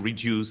 try to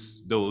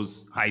reduce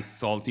those high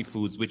salty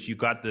foods, which you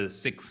got the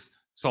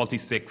Salty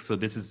 6, so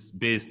this is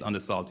based on the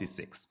Salty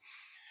 6.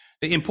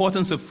 The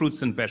importance of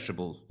fruits and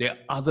vegetables. There are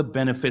other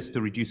benefits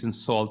to reducing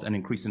salt and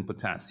increasing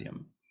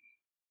potassium.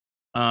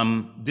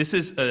 This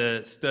is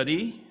a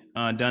study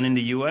done in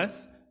the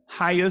US.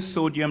 Higher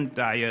sodium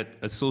diet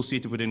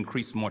associated with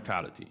increased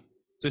mortality.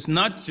 So it's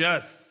not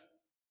just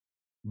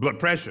blood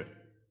pressure.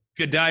 If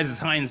your diet is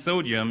high in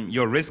sodium,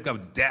 your risk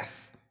of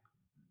death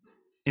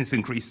is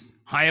increased.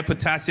 Higher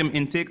potassium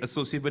intake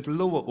associated with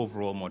lower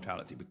overall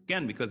mortality.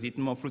 Again, because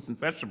eating more fruits and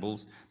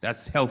vegetables,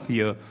 that's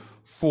healthier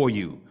for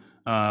you.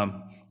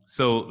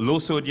 So low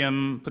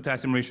sodium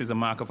potassium ratio is a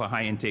mark of a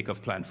high intake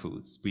of plant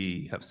foods.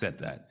 We have said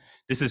that.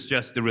 This is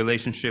just the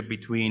relationship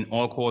between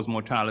all-cause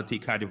mortality,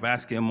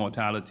 cardiovascular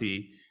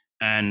mortality,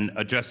 and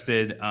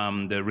adjusted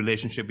the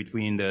relationship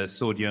between the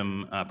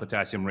sodium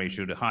potassium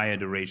ratio. The higher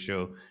the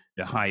ratio,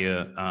 the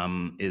higher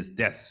is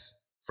deaths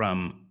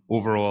from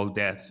overall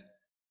death,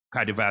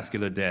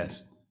 cardiovascular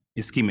death,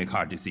 ischemic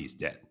heart disease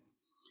death.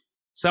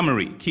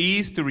 Summary: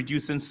 keys to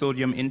reducing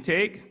sodium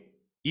intake: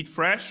 eat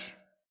fresh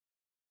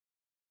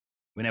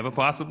whenever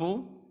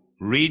possible,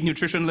 read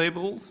nutrition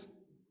labels,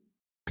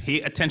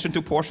 pay attention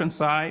to portion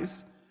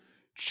size,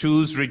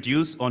 choose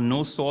reduced or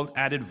no salt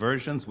added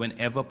versions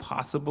whenever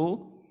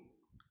possible,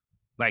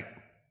 like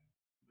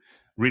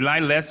rely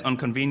less on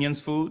convenience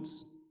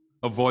foods,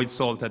 avoid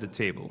salt at the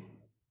table.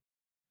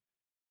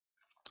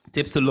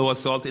 Tips to lower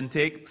salt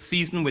intake: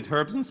 season with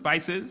herbs and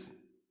spices,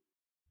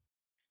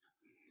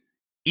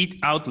 eat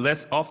out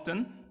less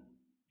often,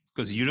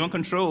 because you don't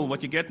control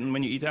what you're getting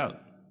when you eat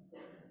out.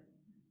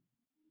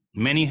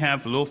 Many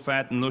have low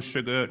fat and low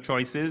sugar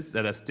choices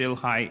that are still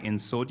high in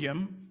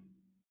sodium.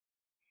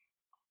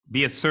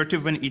 Be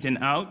assertive when eating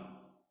out.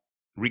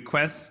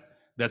 Request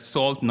that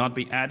salt not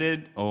be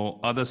added, or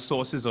other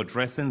sauces or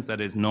dressings that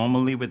is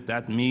normally with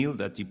that meal,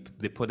 that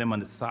they put them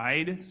on the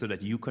side so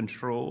that you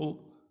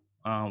control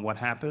what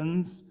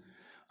happens.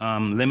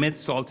 Limit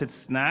salted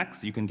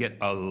snacks. You can get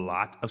a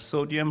lot of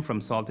sodium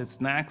from salted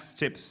snacks: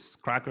 chips,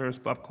 crackers,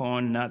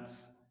 popcorn,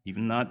 nuts,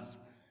 even nuts.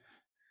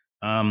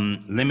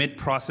 Limit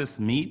processed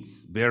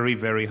meats, very,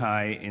 very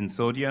high in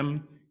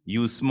sodium.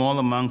 Use small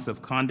amounts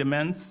of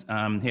condiments.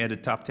 Here are the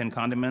top 10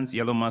 condiments: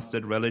 yellow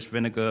mustard, relish,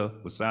 vinegar,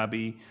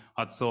 wasabi,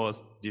 hot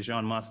sauce,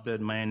 Dijon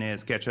mustard,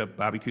 mayonnaise, ketchup,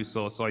 barbecue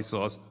sauce, soy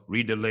sauce.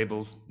 Read the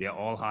labels. They're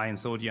all high in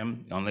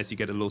sodium, unless you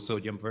get a low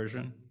sodium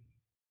version.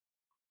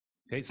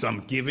 Okay, so I'm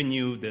giving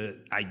you the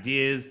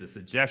ideas, the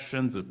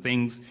suggestions, the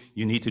things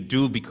you need to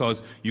do,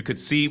 because you could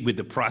see with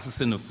the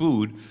processing of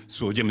food,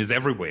 sodium is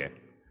everywhere.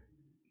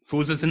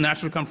 Foods that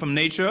naturally come from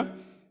nature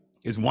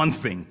is one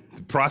thing.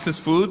 The processed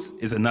foods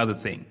is another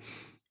thing.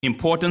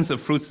 Importance of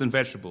fruits and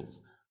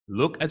vegetables.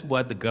 Look at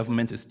what the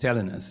government is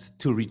telling us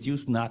to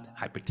reduce not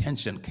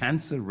hypertension,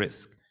 cancer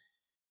risk.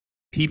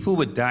 People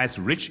with diets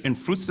rich in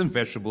fruits and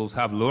vegetables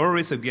have lower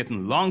risk of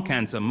getting lung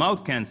cancer,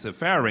 mouth cancer,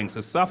 pharynx,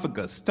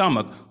 esophagus,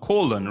 stomach,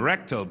 colon,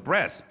 rectal,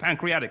 breast,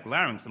 pancreatic,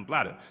 larynx, and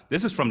bladder.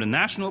 This is from the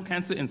National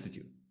Cancer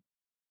Institute.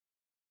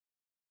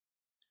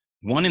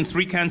 1 in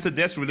 3 cancer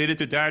deaths related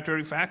to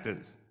dietary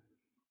factors.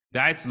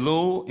 Diets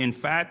low in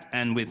fat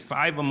and with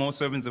 5 or more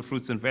servings of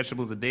fruits and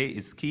vegetables a day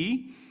is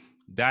key.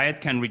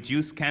 Diet can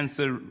reduce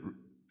cancer,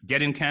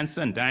 getting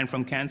cancer and dying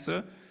from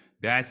cancer.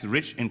 Diets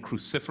rich in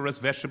cruciferous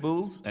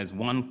vegetables as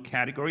one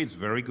category is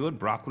very good.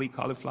 Broccoli,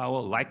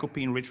 cauliflower,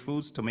 lycopene-rich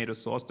foods, tomato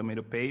sauce,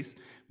 tomato paste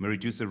may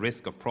reduce the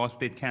risk of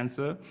prostate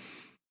cancer.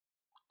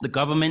 The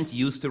government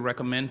used to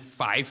recommend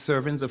 5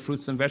 servings of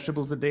fruits and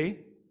vegetables a day.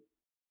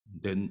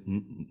 The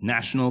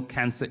National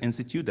Cancer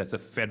Institute, that's a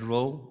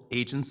federal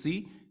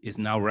agency, is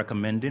now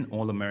recommending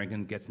all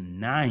Americans gets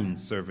 9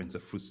 servings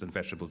of fruits and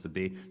vegetables a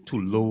day to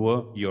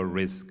lower your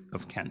risk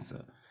of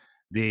cancer.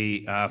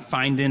 They are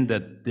finding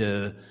that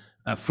the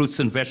fruits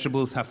and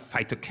vegetables have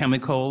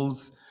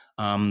phytochemicals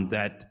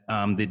that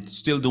they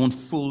still don't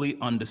fully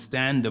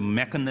understand the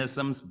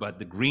mechanisms, but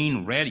the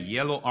green, red,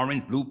 yellow,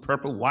 orange, blue,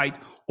 purple, white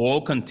all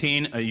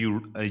contain a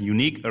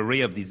unique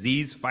array of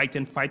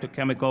disease-fighting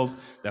phytochemicals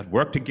that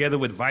work together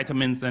with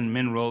vitamins and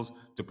minerals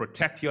to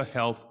protect your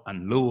health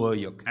and lower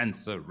your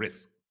cancer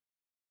risk.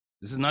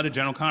 This is not a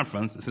general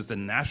conference. This is the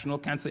National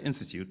Cancer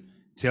Institute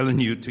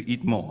telling you to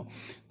eat more.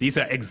 These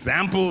are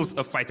examples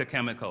of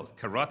phytochemicals: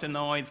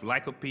 carotenoids,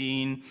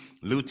 lycopene,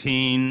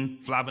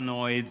 lutein,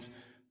 flavonoids.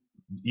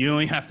 You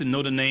don't have to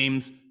know the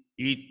names.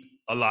 Eat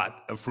a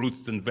lot of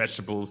fruits and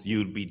vegetables,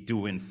 you'll be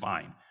doing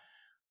fine.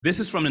 This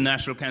is from the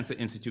National Cancer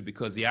Institute,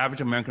 because the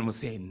average American will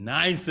say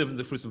 9 servings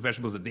of fruits and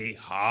vegetables a day.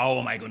 How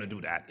am I going to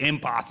do that?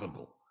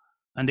 Impossible.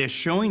 And they're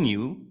showing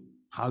you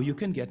how you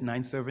can get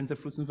 9 servings of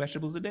fruits and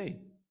vegetables a day.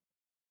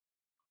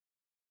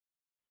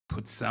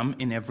 Put some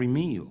in every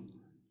meal.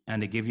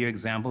 And they give you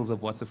examples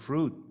of what's a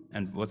fruit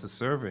and what's a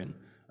serving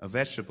of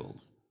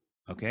vegetables,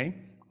 okay?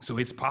 So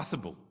it's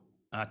possible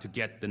to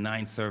get the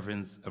 9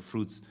 servings of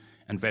fruits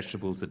and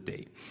vegetables a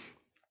day.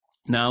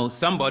 Now,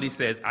 somebody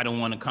says, I don't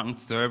want to count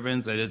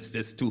servings, it's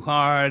just too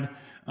hard.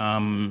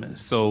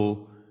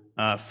 So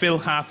fill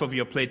half of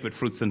your plate with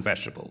fruits and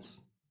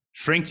vegetables.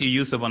 Shrink your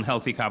use of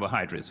unhealthy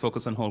carbohydrates,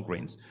 focus on whole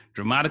grains.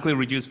 Dramatically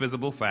reduce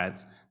visible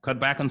fats,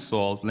 cut back on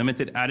salt,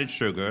 limited added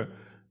sugar,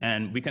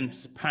 and we can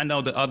hand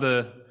out the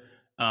other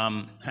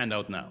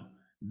handout now.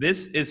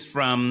 This is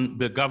from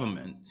the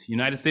government,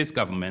 United States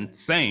government,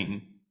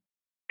 saying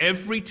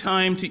every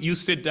time you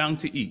sit down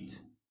to eat,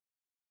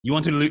 you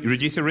want to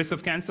reduce your risk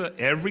of cancer?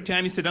 Every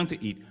time you sit down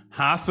to eat,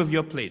 half of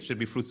your plate should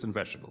be fruits and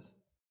vegetables.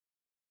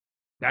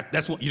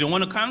 That's what you don't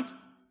want to count?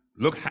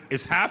 Look,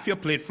 it's half your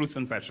plate fruits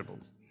and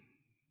vegetables.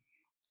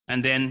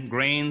 And then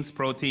grains,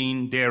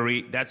 protein,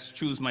 dairy, that's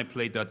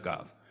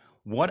choosemyplate.gov.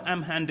 What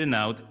I'm handing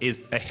out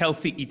is a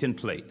healthy eating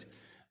plate.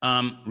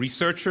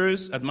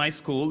 Researchers at my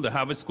school, the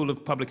Harvard School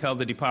of Public Health,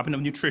 the Department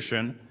of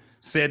Nutrition,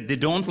 said they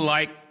don't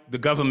like the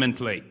government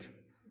plate.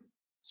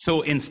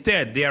 So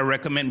instead, they are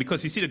recommending,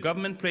 because you see the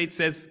government plate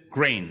says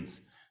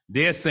grains.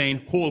 They're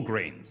saying whole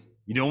grains.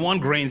 You don't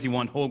want grains, you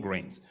want whole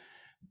grains.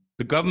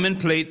 The government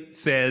plate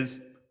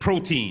says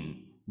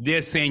protein.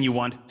 They're saying you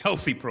want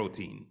healthy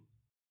protein.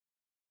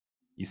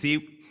 You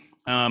see?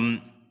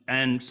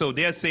 And so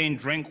they're saying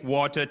drink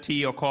water,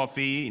 tea, or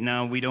coffee.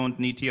 Now, we don't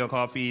need tea or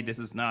coffee. This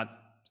is not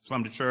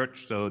from the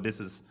church, so this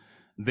is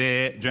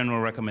their general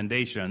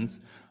recommendations.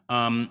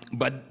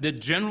 But the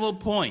general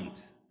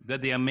point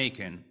that they are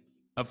making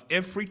of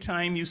every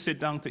time you sit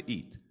down to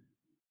eat,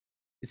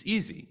 it's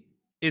easy,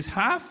 is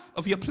half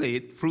of your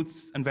plate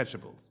fruits and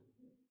vegetables.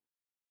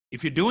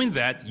 If you're doing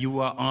that, you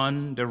are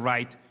on the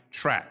right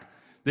track.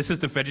 This is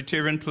the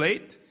vegetarian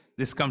plate.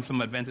 This comes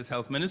from Adventist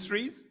Health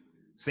Ministries.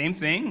 Same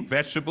thing,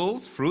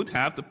 vegetables, fruit,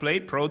 half the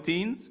plate,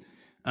 proteins,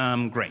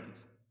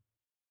 grains.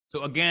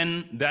 So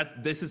again,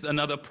 this is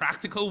another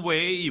practical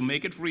way you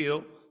make it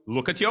real.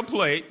 Look at your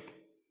plate.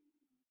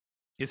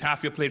 Is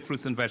half your plate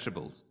fruits and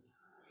vegetables?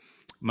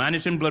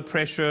 Managing blood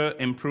pressure,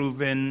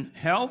 improving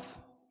health,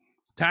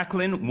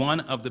 tackling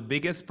one of the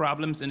biggest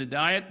problems in the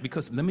diet,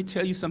 because let me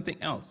tell you something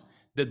else.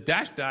 The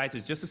DASH diet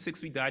is just a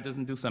 6-week diet,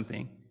 doesn't do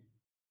something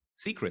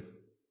secret.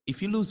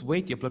 If you lose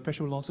weight, your blood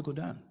pressure will also go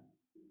down.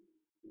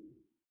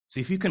 So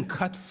if you can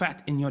cut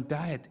fat in your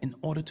diet in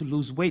order to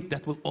lose weight,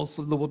 that will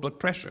also lower blood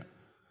pressure.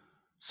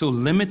 So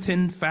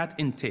limiting fat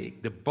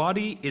intake. The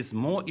body is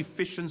more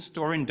efficient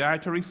storing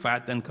dietary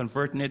fat than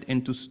converting it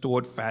into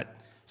stored fat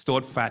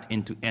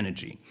into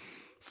energy.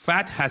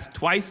 Fat has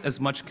twice as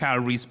much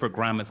calories per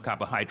gram as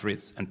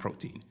carbohydrates and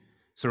protein.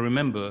 So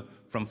remember,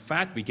 from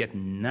fat, we get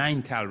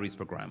 9 calories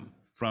per gram.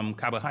 From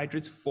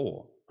carbohydrates,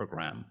 4 per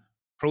gram.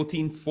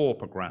 Protein, 4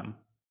 per gram.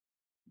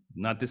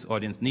 Not this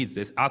audience needs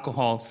this.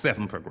 Alcohol,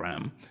 7 per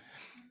gram.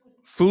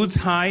 Foods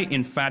high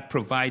in fat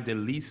provide the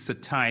least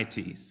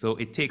satiety, so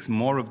it takes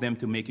more of them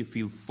to make you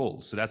feel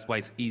full. So that's why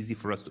it's easy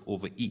for us to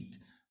overeat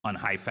on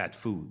high-fat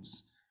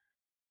foods.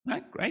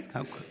 Right?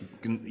 You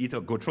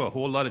can go through a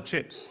whole lot of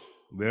chips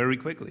very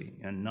quickly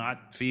and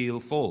not feel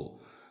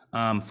full.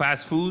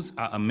 Fast foods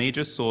are a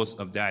major source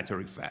of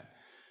dietary fat.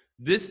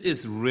 This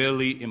is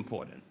really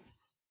important.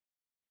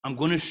 I'm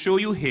going to show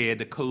you here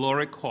the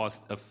caloric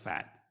cost of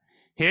fat.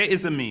 Here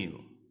is a meal.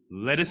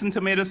 Lettuce and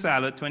tomato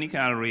salad, 20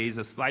 calories,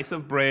 a slice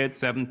of bread,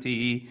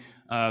 70,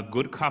 a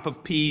good cup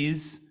of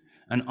peas,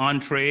 an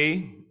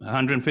entree,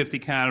 150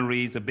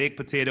 calories, a baked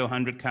potato,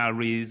 100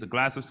 calories, a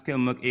glass of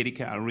skim milk, 80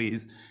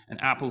 calories, an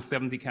apple,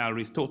 70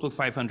 calories, total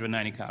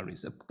 590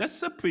 calories.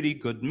 That's a pretty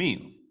good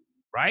meal,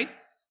 right?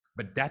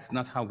 But that's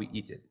not how we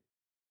eat it.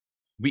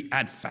 We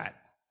add fat.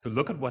 So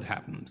look at what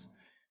happens.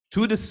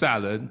 To the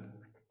salad,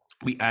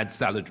 we add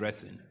salad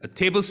dressing. A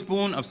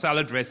tablespoon of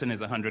salad dressing is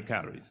 100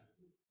 calories.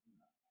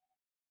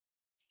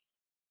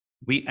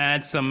 We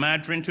add some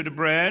margarine to the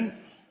bread.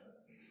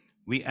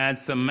 We add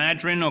some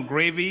margarine or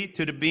gravy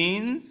to the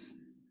beans.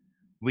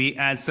 We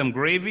add some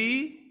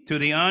gravy to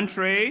the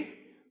entree.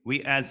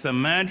 We add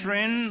some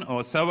margarine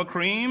or sour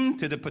cream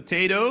to the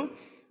potato.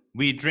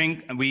 We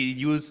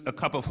use a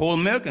cup of whole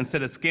milk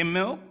instead of skim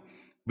milk.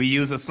 We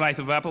use a slice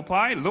of apple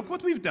pie. Look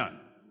what we've done.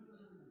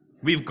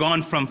 We've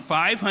gone from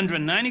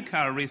 590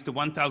 calories to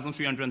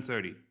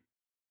 1,330.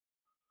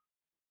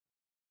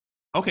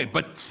 Okay,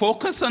 but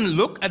focus on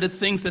look at the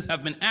things that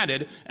have been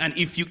added, and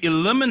if you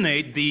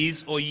eliminate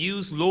these or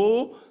use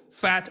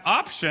low-fat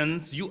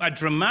options, you are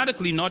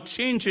dramatically not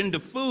changing the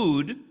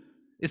food.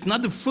 It's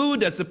not the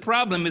food that's the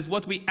problem, it's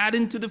what we add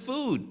into the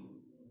food.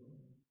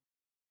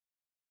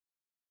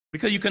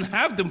 Because you can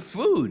have the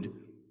food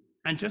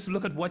and just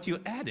look at what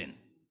you're adding.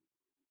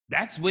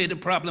 That's where the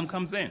problem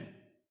comes in.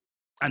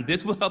 And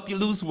this will help you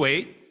lose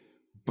weight,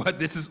 but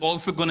this is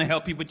also going to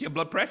help you with your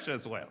blood pressure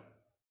as well.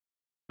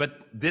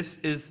 But this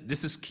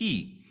is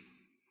key.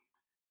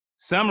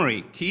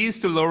 Summary, keys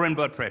to lowering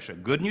blood pressure: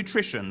 good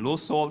nutrition, low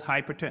salt,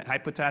 high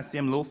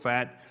potassium, low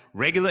fat.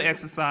 Regular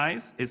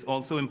exercise is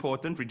also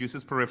important,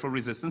 reduces peripheral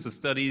resistance. The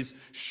studies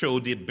show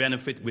the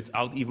benefit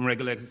without even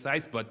regular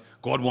exercise, but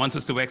God wants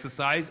us to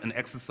exercise, and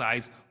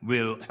exercise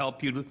will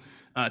help you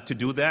to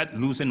do that.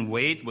 Losing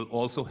weight will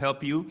also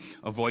help you.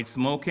 Avoid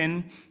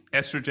smoking.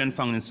 Estrogen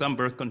found in some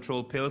birth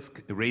control pills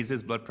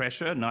raises blood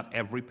pressure, not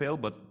every pill,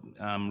 but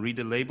read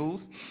the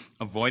labels.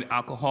 Avoid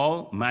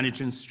alcohol.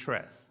 Managing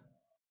stress.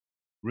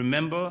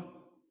 Remember,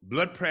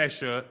 blood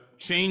pressure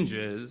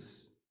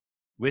changes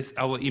with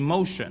our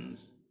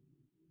emotions.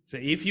 So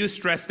if you're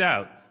stressed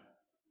out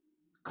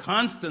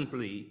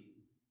constantly,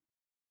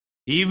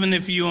 even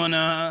if you're on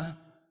a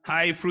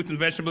high fruit and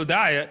vegetable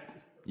diet,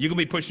 you can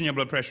be pushing your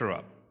blood pressure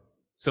up.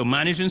 So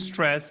managing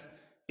stress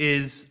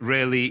is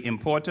really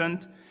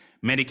important.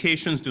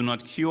 Medications do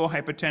not cure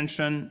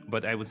hypertension,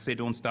 but I would say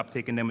don't stop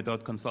taking them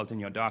without consulting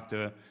your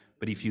doctor.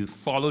 But if you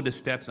follow the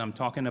steps I'm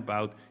talking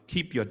about,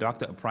 keep your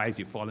doctor apprised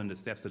you're following the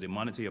steps so they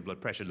monitor your blood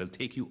pressure. They'll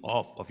take you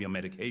off of your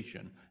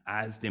medication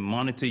as they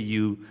monitor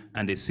you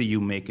and they see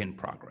you making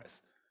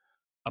progress.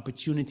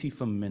 Opportunity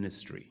for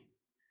ministry.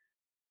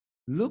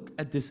 Look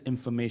at this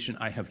information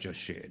I have just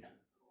shared.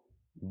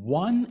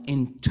 1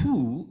 in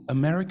 2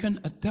 American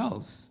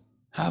adults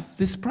have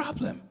this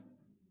problem.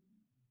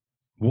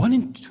 1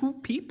 in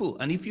 2 people.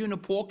 And if you're in a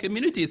poor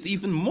community, it's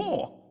even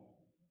more.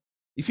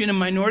 If you're in a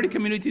minority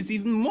community, it's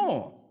even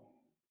more.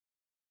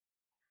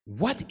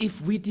 What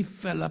if we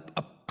develop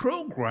a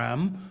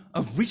program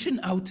of reaching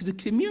out to the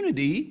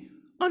community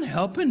and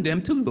helping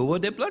them to lower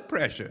their blood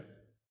pressure?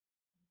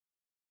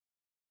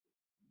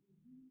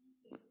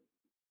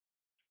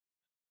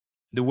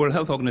 The World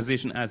Health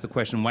Organization asked the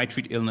question, why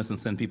treat illness and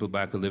send people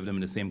back to live them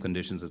in the same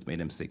conditions that made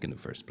them sick in the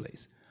first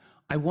place?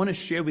 I want to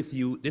share with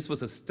you, this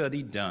was a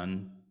study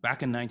done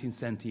back in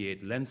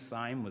 1978. Len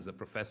Syme was a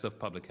professor of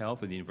public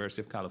health at the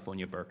University of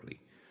California, Berkeley.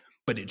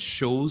 But it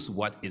shows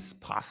what is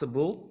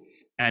possible,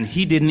 and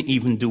he didn't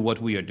even do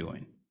what we are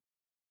doing.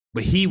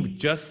 But he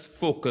just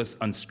focused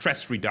on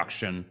stress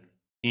reduction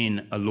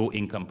in a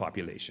low-income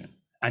population,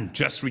 and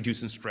just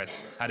reducing stress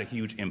had a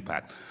huge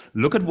impact.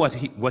 Look at what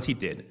he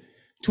did.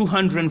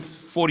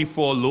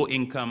 244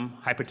 low-income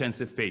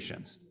hypertensive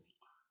patients,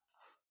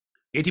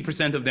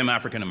 80% of them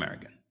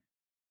African-American.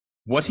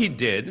 What he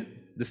did,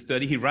 the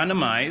study, he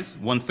randomized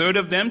 1/3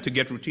 of them to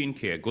get routine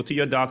care. Go to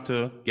your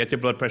doctor, get your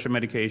blood pressure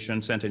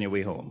medication, sent on your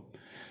way home.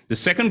 The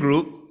second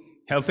group,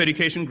 health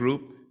education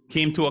group,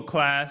 came to a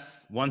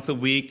class once a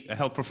week, a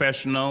health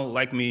professional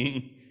like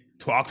me,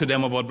 talked to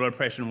them about blood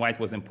pressure and why it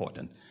was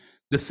important.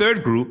 The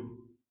third group,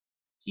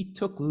 he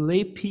took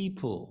lay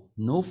people,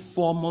 no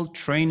formal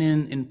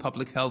training in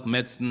public health,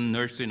 medicine,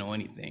 nursing, or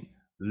anything.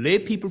 Lay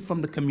people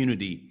from the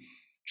community,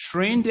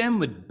 trained them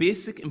with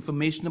basic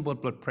information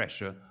about blood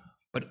pressure,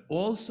 but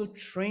also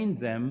trained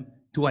them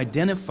to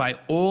identify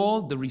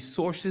all the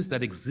resources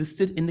that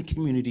existed in the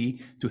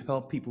community to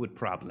help people with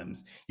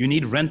problems. You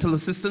need rental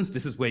assistance,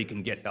 this is where you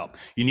can get help.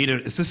 You need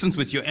assistance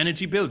with your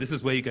energy bill, this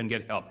is where you can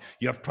get help.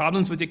 You have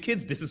problems with your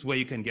kids, this is where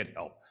you can get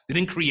help. They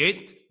didn't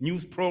create new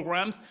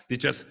programs, they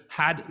just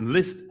had a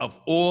list of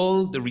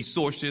all the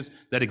resources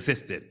that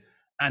existed.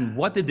 And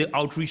what did the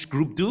outreach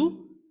group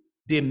do?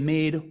 They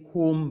made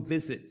home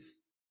visits.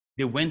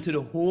 They went to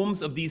the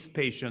homes of these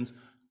patients,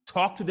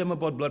 talk to them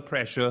about blood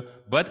pressure,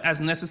 but as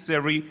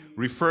necessary,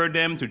 refer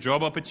them to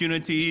job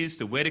opportunities,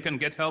 to where they can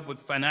get help with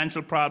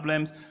financial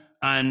problems,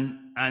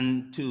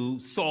 and to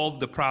solve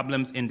the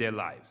problems in their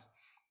lives.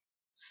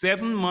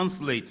 7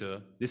 months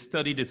later, they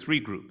studied the 3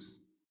 groups.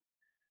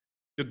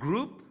 The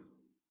group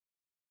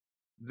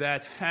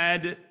that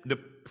had the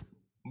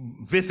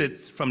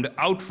visits from the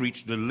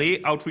outreach, the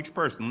lay outreach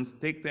persons,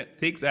 take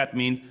that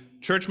means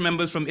church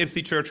members from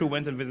Ypsi Church who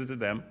went and visited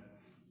them,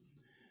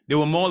 they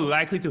were more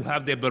likely to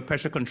have their blood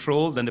pressure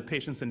controlled than the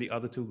patients in the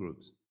other 2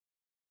 groups.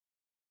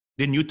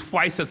 They knew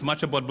twice as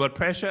much about blood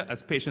pressure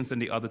as patients in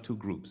the other 2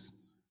 groups.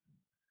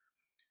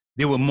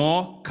 They were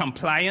more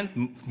compliant,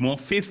 more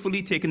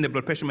faithfully taking their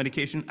blood pressure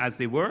medication as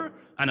they were,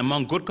 and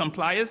among good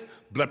compliers,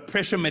 blood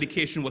pressure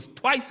medication was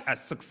twice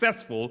as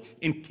successful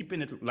in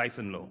keeping it nice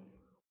and low.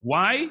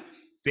 Why?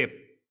 Their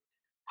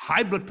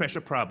high blood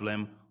pressure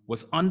problem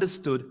was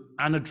understood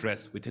and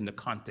addressed within the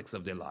context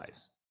of their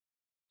lives.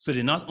 So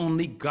they not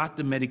only got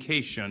the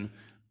medication,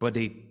 but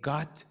they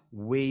got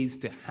ways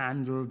to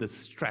handle the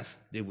stress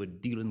they were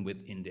dealing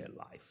with in their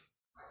life.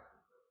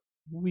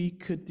 We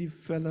could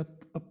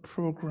develop a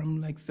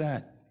program like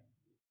that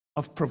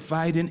of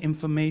providing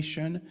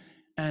information,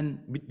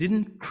 and we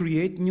didn't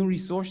create new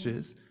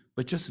resources,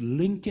 but just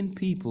linking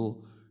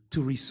people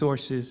to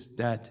resources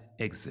that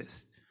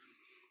exist.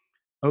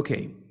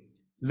 Okay,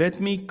 let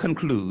me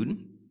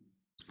conclude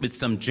with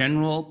some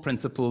general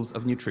principles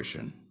of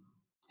nutrition.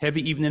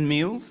 Heavy evening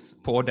meals,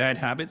 poor diet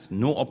habits,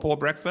 no or poor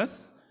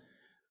breakfast,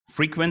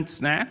 frequent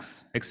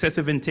snacks,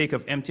 excessive intake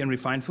of empty and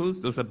refined foods,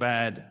 those are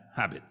bad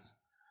habits.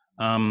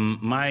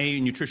 My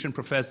nutrition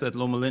professor at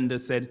Loma Linda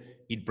said,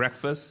 eat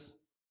breakfast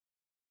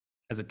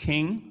as a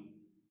king,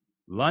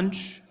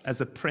 lunch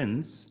as a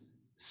prince,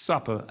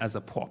 supper as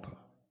a pauper.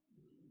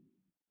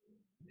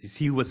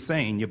 He was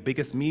saying your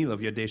biggest meal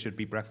of your day should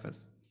be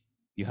breakfast.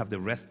 You have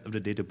the rest of the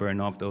day to burn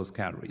off those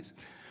calories.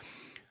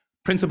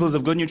 Principles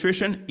of good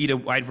nutrition, eat a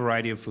wide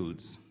variety of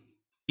foods.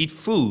 Eat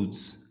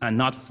foods and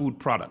not food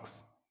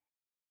products.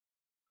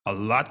 A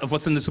lot of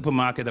what's in the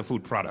supermarket are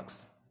food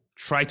products.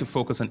 Try to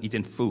focus on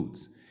eating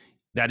foods.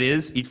 That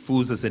is, eat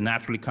foods as they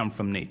naturally come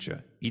from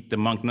nature. Eat the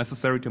amount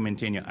necessary to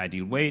maintain your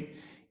ideal weight.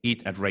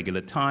 Eat at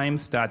regular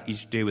times. Start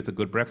each day with a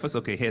good breakfast.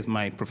 Okay, here's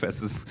my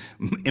professor's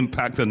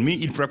impact on me.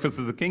 Eat breakfast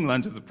as a king,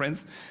 lunch as a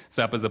prince,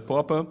 supper as a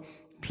pauper.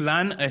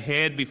 Plan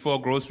ahead before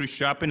grocery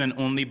shopping and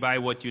only buy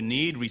what you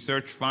need.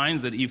 Research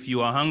finds that if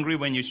you are hungry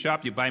when you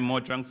shop, you buy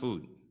more junk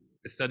food.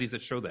 There's studies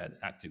that show that,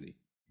 actually.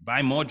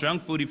 Buy more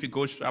junk food if you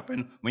go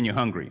shopping when you're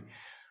hungry.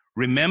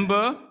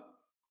 Remember,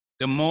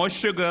 the more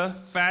sugar,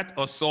 fat,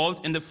 or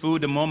salt in the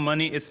food, the more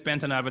money is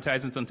spent on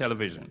advertisements on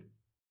television.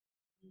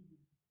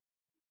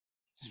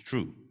 It's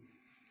true.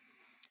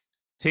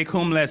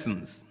 Take-home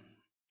lessons.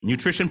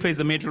 Nutrition plays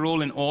a major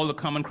role in all the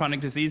common chronic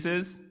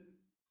diseases.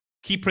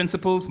 Key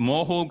principles,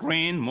 more whole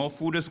grain, more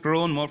food is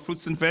grown, more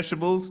fruits and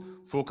vegetables.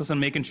 Focus on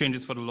making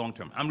changes for the long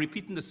term. I'm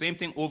repeating the same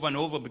thing over and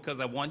over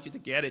because I want you to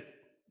get it.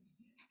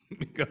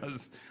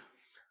 Because,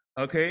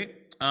 okay,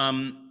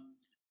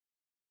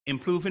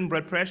 improving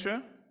blood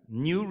pressure,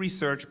 new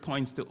research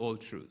points to old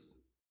truths.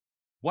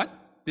 What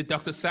did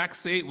Dr. Sachs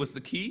say was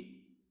the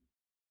key?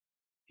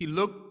 He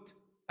looked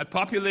at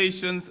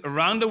populations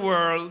around the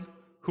world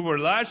who were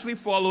largely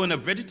following a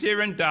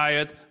vegetarian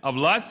diet of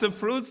lots of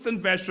fruits and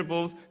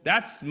vegetables.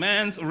 That's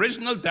man's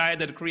original diet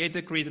that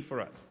created for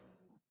us.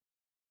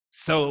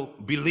 So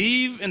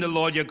believe in the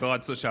Lord your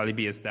God, so shall he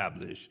be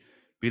established.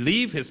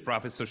 Believe his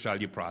prophets, so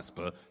shall you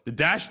prosper. The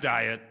DASH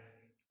diet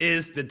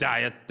is the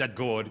diet that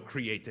God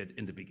created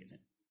in the beginning.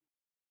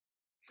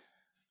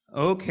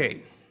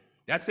 Okay,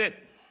 that's it.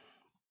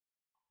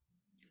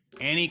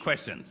 Any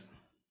questions?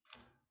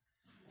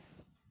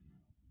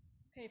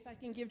 Okay, if I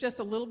can give just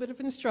a little bit of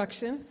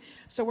instruction.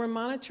 So we're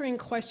monitoring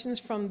questions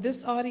from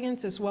this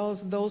audience as well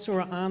as those who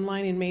are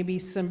online and maybe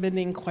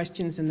submitting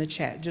questions in the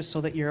chat, just so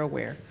that you're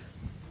aware.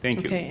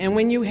 Thank you. Okay, and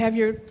when you have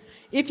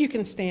if you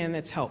can stand,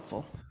 that's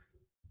helpful.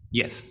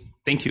 Yes,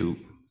 thank you.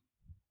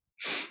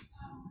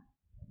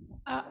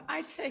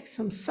 I take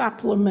some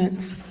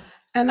supplements,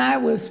 and I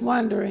was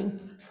wondering,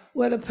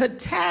 would a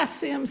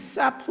potassium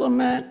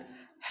supplement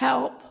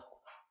help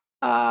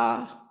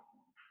to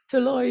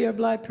lower your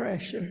blood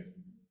pressure?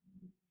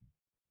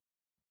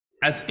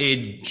 As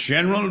a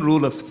general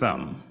rule of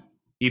thumb,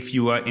 if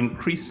you are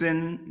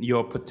increasing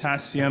your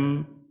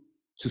potassium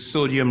to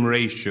sodium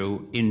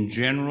ratio in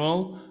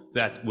general,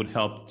 that would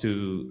help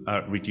to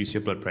reduce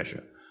your blood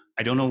pressure.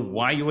 I don't know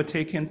why you were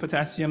taking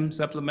potassium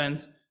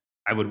supplements.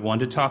 I would want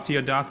to talk to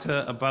your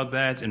doctor about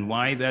that and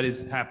why that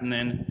is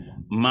happening.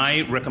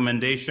 My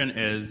recommendation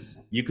is,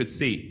 you could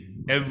see,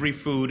 every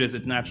food as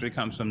it naturally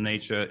comes from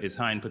nature is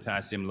high in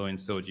potassium, low in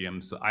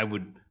sodium. So I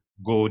would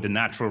go the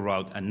natural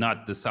route and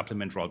not the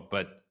supplement route.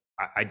 But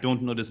I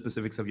don't know the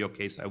specifics of your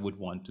case. I would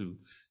want to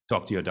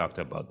talk to your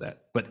doctor about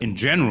that. But in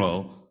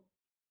general,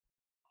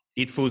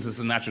 eat foods as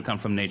naturally come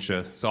from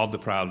nature, solve the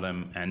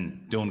problem,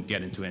 and don't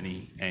get into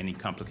any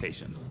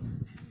complications.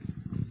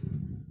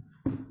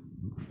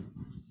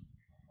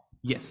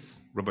 Yes,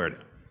 Roberta.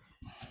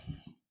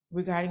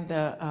 Regarding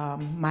the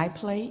My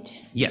Plate?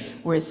 Yes.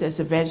 Where it says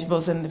the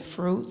vegetables and the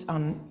fruits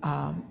on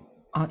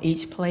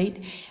each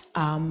plate,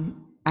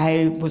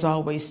 I was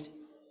always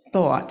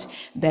thought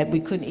that we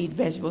couldn't eat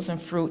vegetables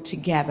and fruit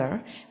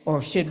together,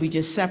 or should we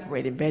just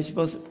separate it,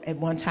 vegetables at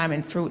one time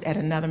and fruit at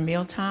another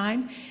meal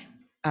time?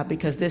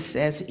 Because this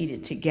says eat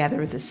it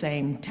together at the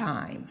same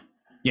time.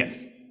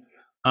 Yes.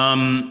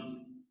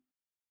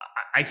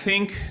 I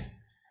think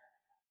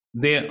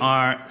there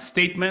are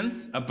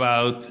statements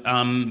about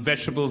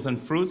vegetables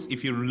and fruits.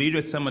 If you read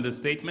with some of the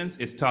statements,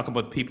 it's talk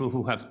about people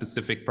who have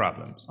specific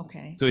problems.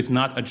 Okay. So it's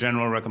not a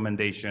general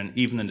recommendation,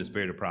 even in the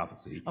spirit of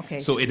prophecy. Okay.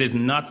 So it is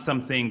not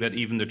something that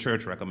even the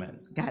church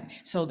recommends. Got it.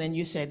 So then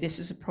you said this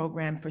is a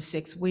program for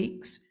 6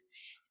 weeks.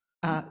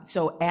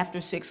 So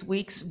after 6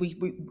 weeks,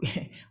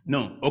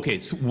 No. Okay.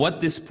 So what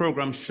this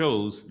program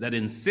shows that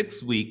in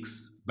 6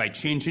 weeks, by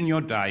changing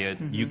your diet,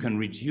 you can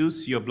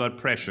reduce your blood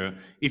pressure.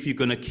 If you're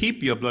going to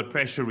keep your blood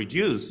pressure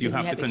reduced, you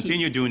have to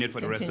continue doing it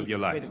for the rest of your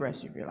life. For the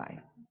rest of your life.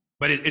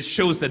 But it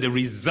shows that the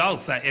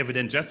results are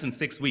evident just in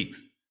 6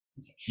 weeks.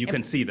 You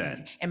can see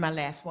that. And my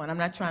last one, I'm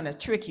not trying to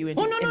trick you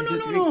into Oh,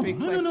 no, three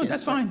questions.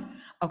 that's fine.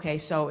 Okay,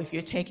 so if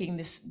you're taking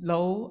this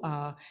low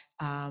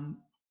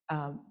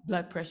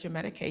blood pressure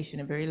medication,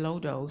 a very low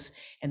dose,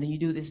 and then you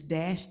do this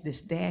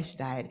DASH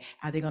diet,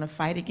 are they going to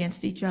fight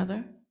against each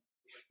other?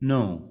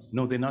 No,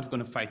 they're not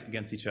going to fight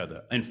against each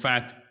other. In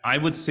fact, I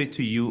would say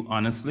to you,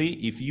 honestly,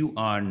 if you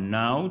are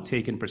now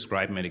taking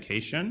prescribed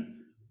medication,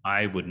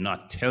 I would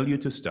not tell you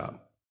to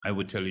stop. I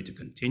would tell you to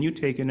continue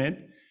taking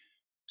it,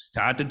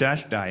 start the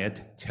DASH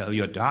diet, tell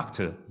your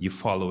doctor you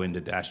follow in the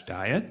DASH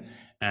diet,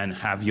 and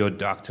have your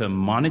doctor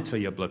monitor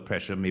your blood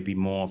pressure maybe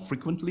more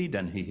frequently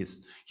than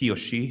he or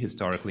she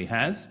historically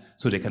has,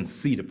 so they can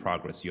see the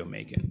progress you're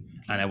making.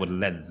 And I would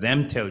let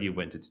them tell you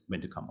when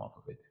to come off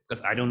of it.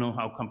 Because I don't know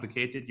how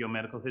complicated your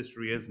medical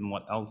history is and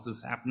what else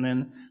is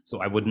happening.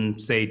 So I wouldn't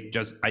say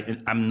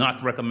I'm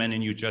not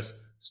recommending you just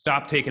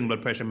stop taking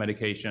blood pressure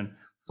medication,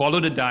 follow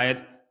the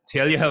diet,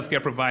 tell your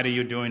healthcare provider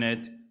you're doing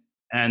it,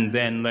 and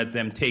then let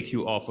them take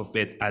you off of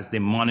it as they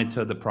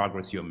monitor the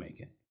progress you're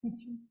making.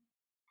 Thank you.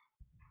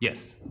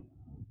 Yes.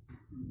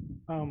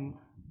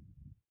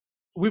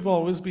 We've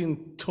always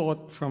been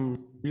taught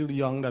from really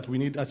young that we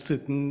need a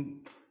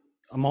certain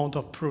amount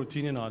of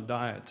protein in our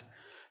diet.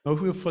 Now,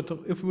 if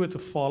we were to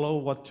follow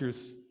what you're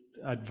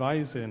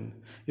advising,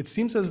 it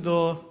seems as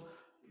though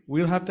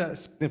we'll have to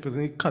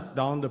significantly cut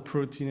down the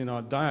protein in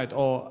our diet,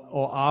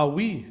 or are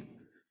we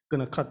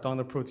going to cut down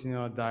the protein in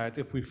our diet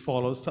if we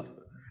follow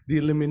the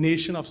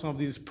elimination of some of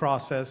these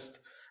processed,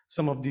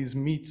 some of these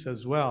meats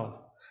as well?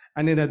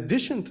 And in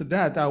addition to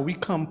that, are we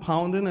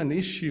compounding an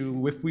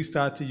issue if we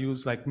start to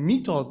use like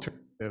meat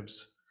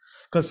alternatives?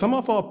 Because some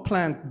of our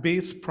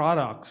plant-based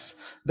products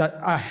that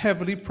are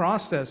heavily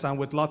processed and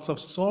with lots of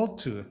salt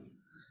too.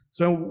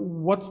 So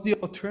what's the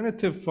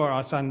alternative for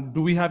us, and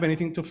do we have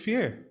anything to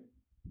fear?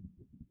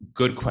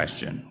 Good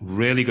question,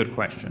 really good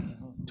question.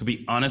 To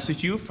be honest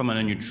with you, from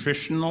a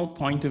nutritional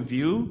point of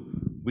view,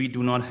 we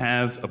do not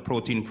have a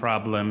protein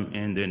problem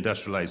in the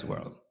industrialized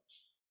world.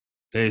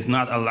 There is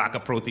not a lack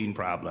of protein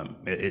problem.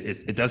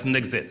 It doesn't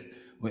exist.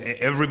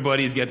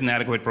 Everybody's getting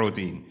adequate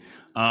protein.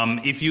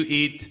 If you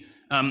eat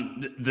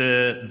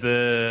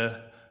the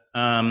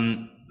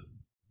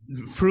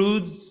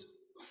fruits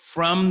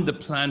from the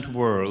plant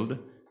world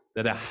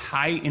that are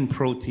high in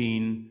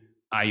protein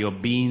are your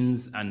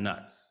beans and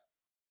nuts.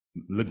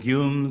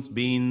 Legumes,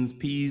 beans,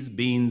 peas,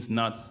 beans,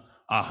 nuts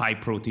are high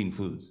protein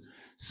foods.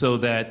 So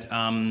that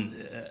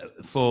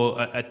for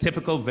a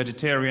typical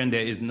vegetarian,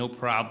 there is no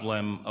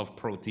problem of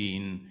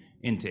protein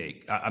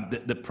intake.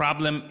 The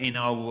problem in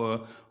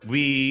our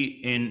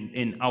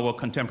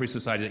contemporary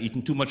society are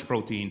eating too much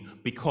protein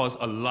because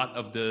a lot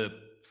of the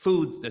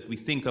foods that we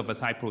think of as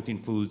high protein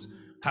foods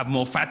have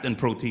more fat than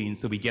protein,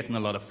 so we're getting a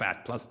lot of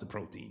fat plus the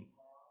protein.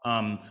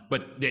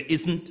 But there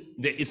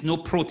is no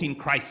protein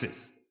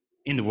crisis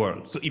in the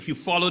world. So if you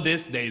follow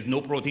this, there is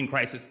no protein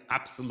crisis,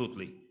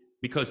 absolutely.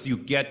 Because you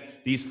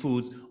get these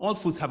foods, all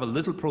foods have a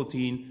little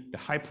protein. The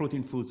high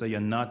protein foods are your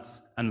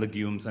nuts and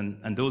legumes,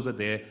 and those are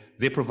there.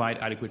 They provide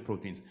adequate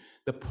proteins.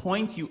 The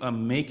point you are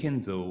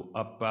making, though,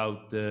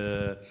 about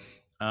the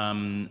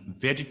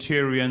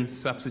vegetarian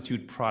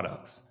substitute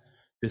products,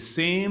 the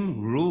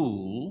same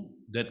rule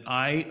that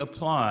I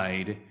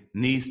applied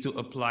needs to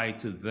apply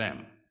to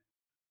them.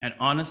 And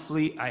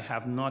honestly, I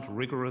have not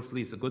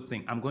rigorously, it's a good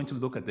thing. I'm going to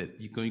look at it.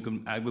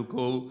 I will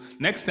go,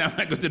 next time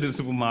I go to the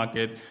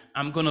supermarket,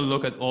 I'm going to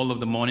look at all of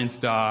the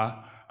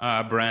Morningstar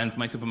brands.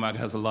 My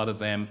supermarket has a lot of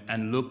them,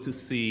 and look to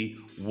see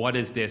what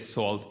is their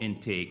salt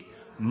intake.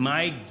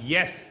 My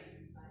guess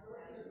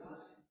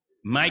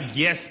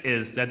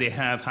is that they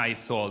have high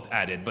salt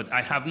added, but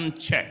I haven't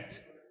checked.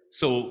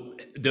 So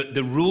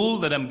the rule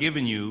that I'm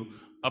giving you,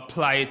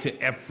 apply it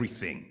to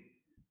everything.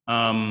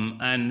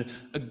 And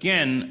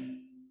again,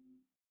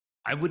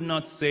 I would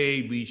not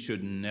say we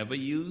should never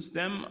use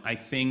them. I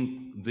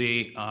think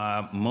they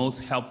are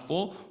most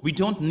helpful. We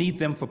don't need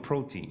them for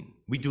protein.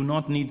 We do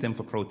not need them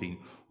for protein.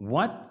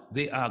 What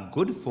they are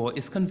good for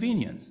is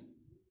convenience.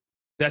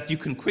 That you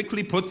can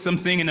quickly put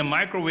something in a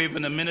microwave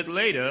and a minute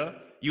later,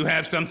 you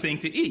have something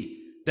to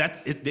eat.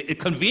 That's it. The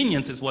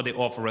convenience is what they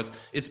offer us.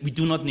 We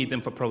do not need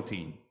them for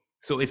protein.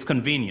 So it's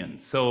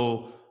convenience.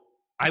 So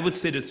I would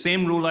say the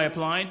same rule I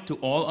applied to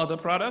all other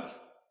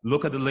products.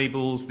 Look at the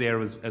labels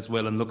there as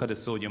well, and look at the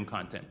sodium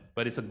content.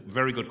 But it's a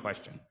very good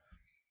question.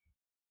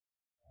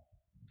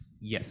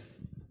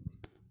 Yes.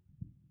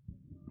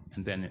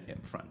 And then in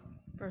front.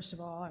 First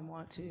of all, I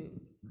want to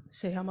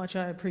say how much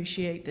I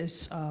appreciate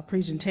this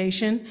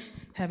presentation.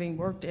 Having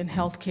worked in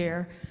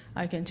healthcare,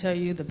 I can tell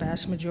you the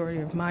vast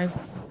majority of my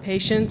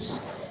patients,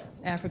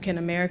 African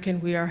American,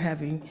 we are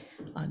having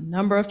a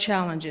number of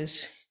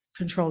challenges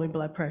controlling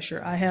blood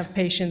pressure. I have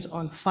patients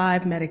on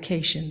 5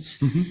 medications.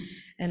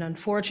 And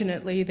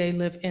unfortunately, they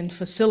live in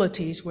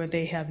facilities where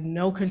they have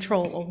no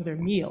control over their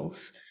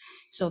meals.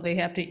 So they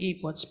have to eat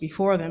what's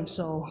before them.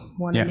 So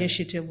one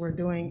initiative we're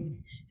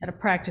doing at a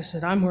practice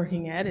that I'm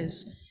working at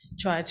is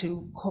try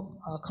to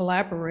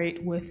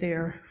collaborate with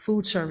their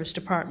food service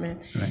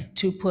department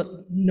to put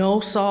no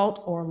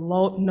salt or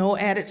no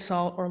added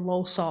salt or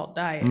low salt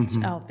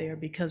diets out there,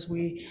 because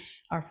we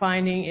are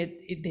finding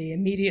they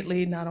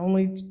immediately, not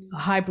only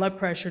high blood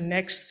pressure,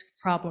 next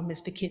problem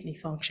is the kidney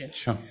function.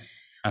 Sure.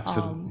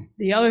 Absolutely.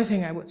 The other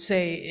thing I would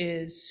say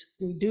is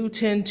we do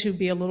tend to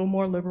be a little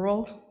more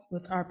liberal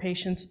with our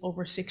patients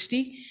over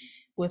 60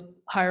 with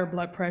higher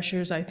blood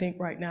pressures. I think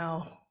right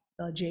now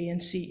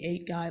JNC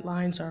 8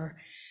 guidelines are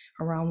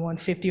around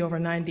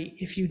 150/90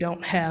 if you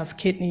don't have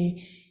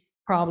kidney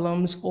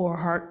problems or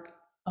heart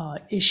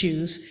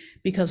issues,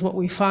 because what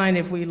we find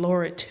if we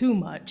lower it too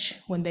much,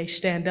 when they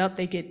stand up,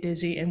 they get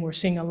dizzy, and we're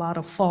seeing a lot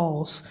of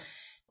falls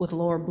with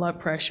lower blood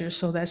pressure.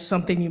 So that's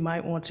something you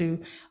might want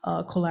to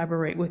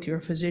collaborate with your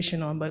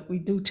physician on. But we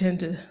do tend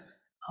to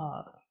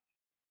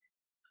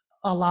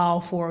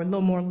allow for a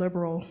little more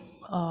liberal,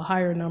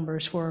 higher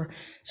numbers for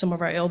some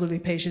of our elderly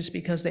patients,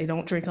 because they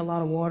don't drink a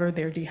lot of water.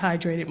 They're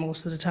dehydrated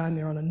most of the time.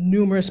 They're on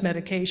numerous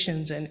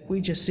medications, and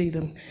we just see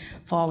them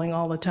falling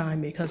all the time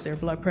because their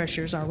blood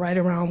pressures are right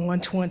around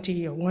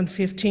 120 or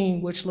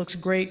 115, which looks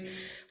great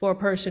for a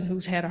person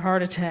who's had a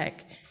heart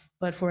attack.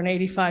 But for an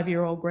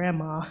 85-year-old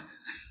grandma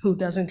who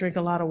doesn't drink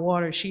a lot of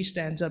water, she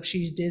stands up,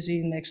 she's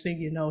dizzy, and next thing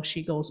you know,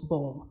 she goes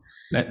boom.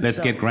 Let's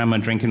get grandma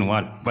drinking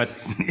water, but.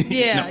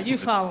 Yeah, you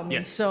follow me.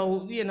 Yes.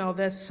 So,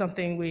 that's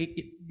something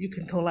you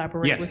can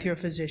collaborate with your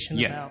physician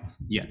about.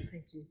 Yes.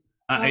 Thank you.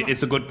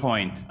 It's a good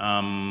point.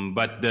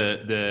 But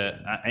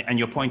and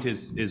your point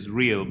is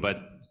real, but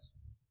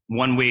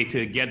one way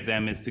to get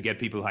them is to get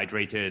people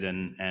hydrated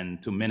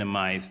and to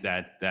minimize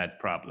that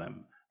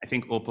problem. I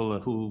think Opal,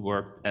 who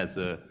worked as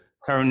a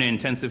current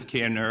intensive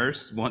care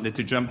nurse, wanted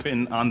to jump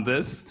in on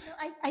this.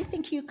 I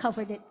think you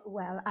covered it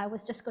well. I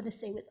was just going to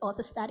say, with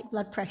orthostatic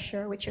blood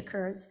pressure, which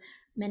occurs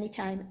many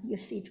times, you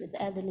see it with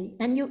the elderly,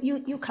 and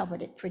you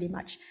covered it pretty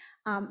much.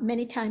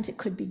 Many times it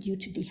could be due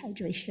to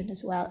dehydration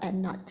as well,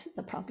 and not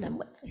the problem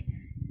with it.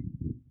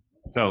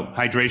 So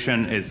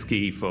hydration is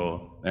key for,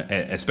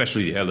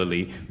 especially the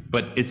elderly,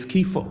 but it's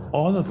key for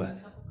all of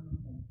us.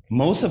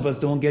 Most of us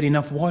don't get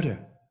enough water.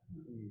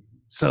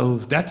 So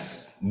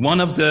that's one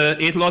of the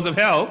 8 laws of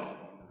health.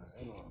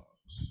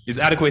 Is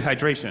adequate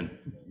hydration?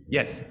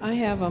 Yes. I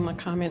have a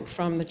comment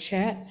from the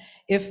chat.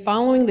 If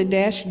following the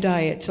DASH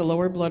diet to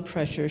lower blood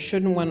pressure,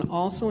 shouldn't one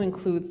also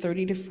include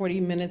 30 to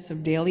 40 minutes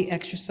of daily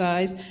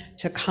exercise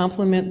to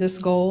complement this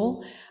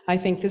goal? I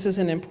think this is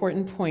an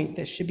important point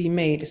that should be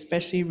made,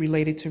 especially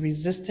related to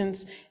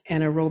resistance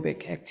and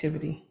aerobic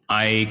activity.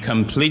 I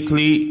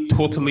completely,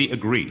 totally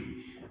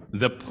agree.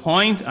 The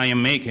point I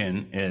am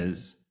making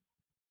is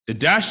the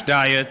DASH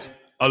diet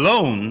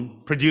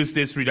alone produced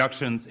these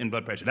reductions in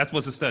blood pressure. That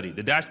was a study.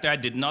 The DASH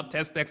diet did not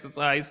test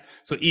exercise,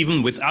 so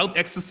even without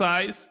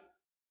exercise,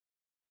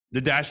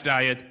 the DASH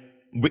diet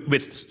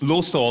with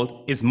low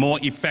salt is more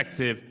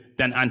effective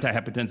than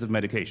antihypertensive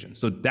medication.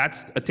 So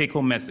that's a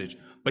take-home message.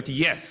 But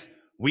yes,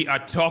 we are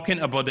talking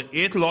about the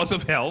 8 laws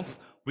of health.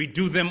 We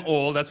do them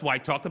all. That's why I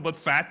talked about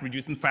fat,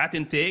 reducing fat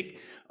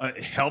intake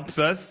helps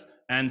us.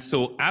 And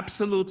so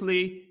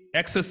absolutely,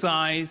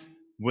 exercise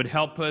would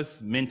help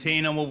us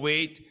maintain our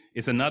weight.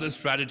 It's another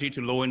strategy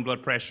to lower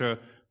blood pressure.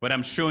 But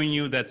I'm showing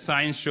you that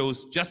science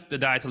shows just the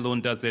diet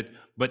alone does it.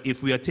 But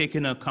if we are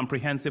taking a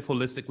comprehensive,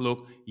 holistic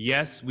look,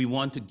 yes, we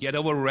want to get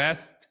our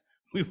rest.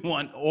 We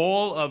want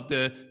all of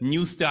the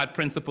New Start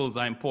principles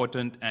are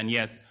important. And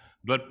yes,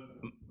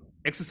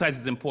 exercise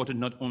is important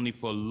not only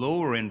for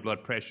lowering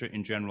blood pressure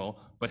in general,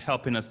 but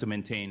helping us to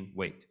maintain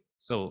weight.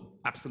 So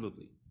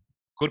absolutely.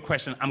 Good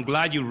question. I'm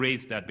glad you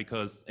raised that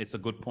because it's a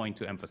good point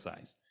to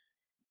emphasize.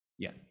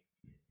 Yes.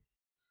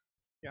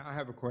 Yeah, I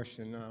have a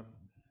question.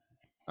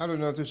 I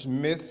don't know if this is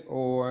myth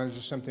or is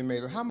it something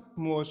made up. How much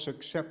more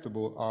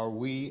susceptible are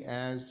we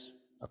as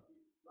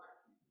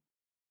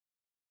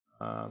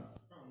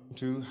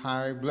to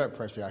high blood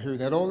pressure? I hear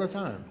that all the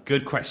time.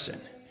 Good question.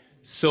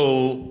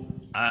 So,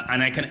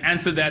 and I can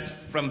answer that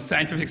from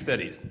scientific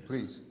studies.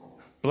 Please.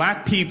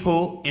 Black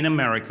people in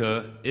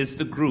America is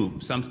the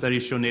group, some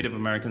studies show Native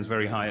Americans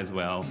very high as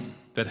well,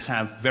 that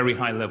have very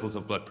high levels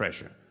of blood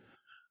pressure.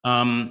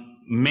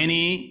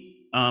 Many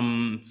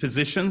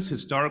physicians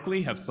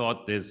historically have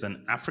thought there's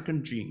an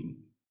African gene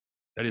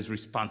that is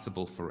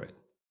responsible for it.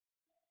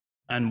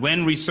 And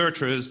when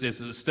researchers,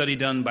 there's a study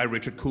done by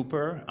Richard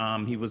Cooper,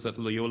 he was at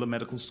Loyola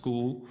Medical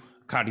School,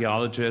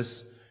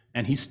 cardiologist,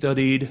 and he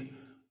studied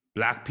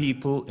Black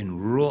people in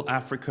rural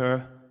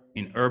Africa,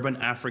 in urban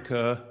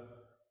Africa,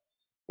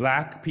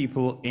 Black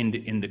people in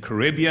the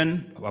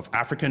Caribbean of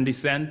African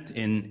descent,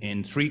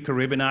 in 3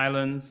 Caribbean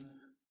islands,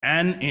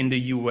 and in the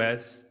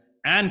US,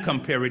 and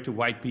compare it to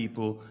white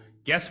people.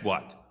 Guess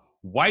what?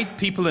 White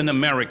people in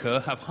America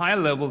have higher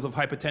levels of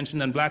hypertension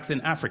than Blacks in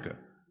Africa.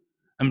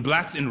 And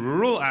Blacks in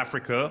rural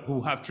Africa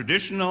who have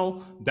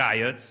traditional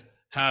diets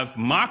have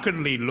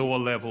markedly lower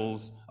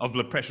levels of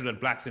blood pressure than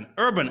Blacks in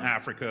urban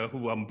Africa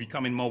who are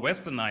becoming more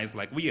westernized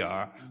like we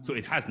are. So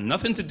it has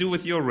nothing to do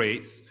with your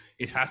race.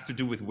 It has to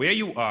do with where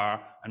you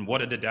are and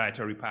what are the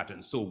dietary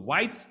patterns. So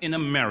whites in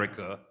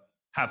America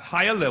have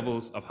higher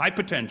levels of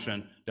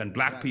hypertension than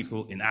Black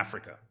people in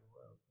Africa.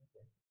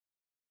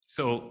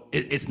 So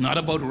it's not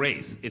about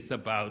race. It's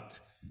about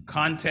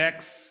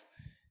context,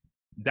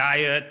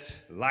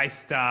 diet,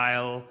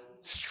 lifestyle,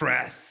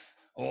 stress,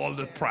 all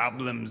the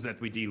problems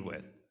that we deal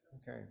with.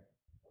 Okay.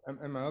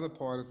 And my other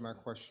part of my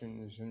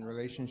question is in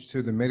relation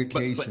to the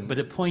medication. But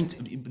the point,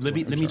 let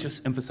me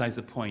just emphasize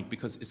the point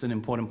because it's an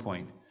important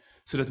point.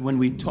 So that when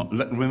we talk,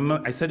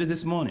 remember I said it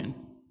this morning,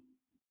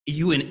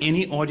 you in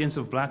any audience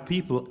of Black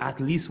people, at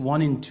least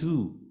 1 in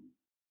 2.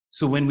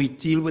 So when we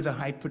deal with a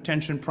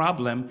hypertension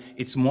problem,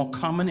 it's more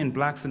common in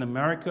Blacks in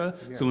America.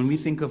 Yes. So when we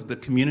think of the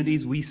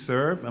communities we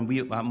serve and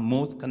we are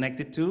most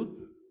connected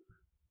to,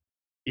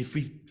 if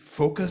we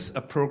focus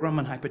a program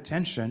on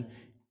hypertension,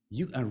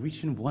 you are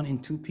reaching 1 in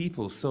 2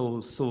 people.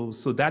 So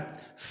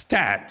that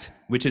stat,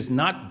 which is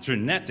not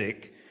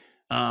genetic,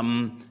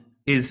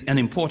 is an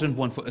important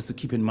one for us to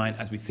keep in mind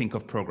as we think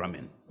of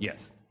programming.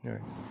 Yes. Yeah.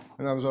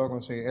 And I was all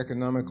going to say,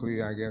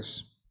 economically, I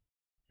guess,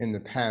 in the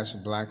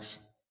past, Blacks'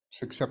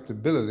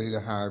 susceptibility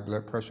to high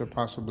blood pressure,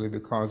 possibly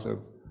because of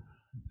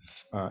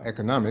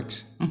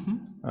economics,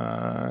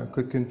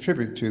 could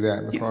contribute to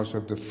that because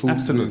of the food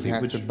we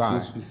had to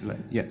buy.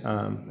 Yes.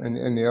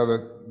 And the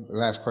other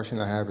last question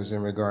I have is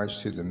in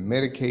regards to the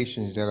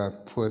medications that are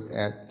put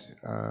at,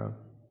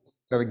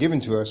 that are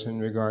given to us in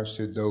regards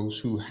to those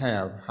who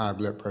have high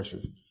blood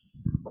pressure.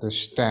 The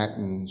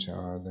statins,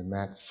 the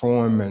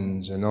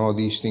metformins, and all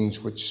these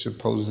things which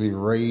supposedly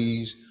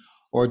raise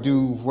or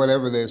do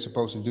whatever they're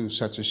supposed to do,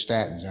 such as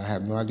statins. I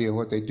have no idea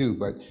what they do,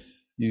 but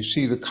you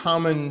see the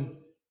common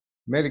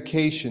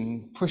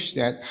medication push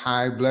that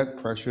high blood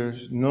pressure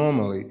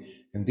normally.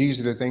 And these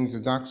are the things the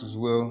doctors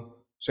will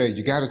say,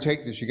 you got to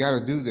take this, you got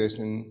to do this.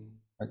 And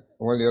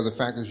one of the other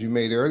factors you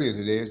made earlier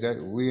today is that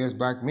we as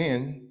Black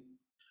men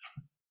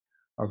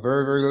are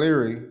very, very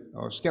leery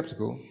or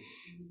skeptical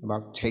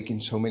about taking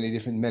so many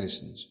different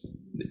medicines.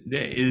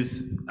 There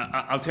is,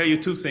 I'll tell you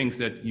 2 things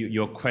that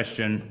your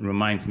question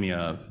reminds me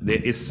of.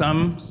 There is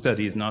some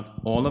studies,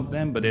 not all of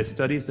them, but there's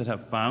studies that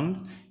have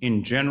found,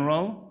 in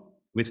general,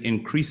 with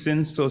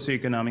increasing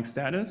socioeconomic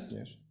status,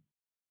 yes,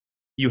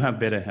 you have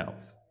better health.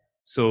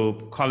 So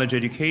college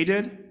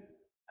educated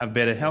have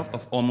better health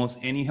of almost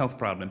any health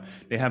problem.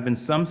 There have been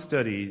some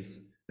studies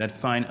that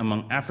find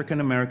among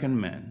African American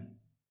men,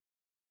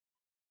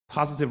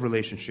 positive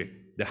relationship.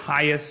 The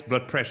highest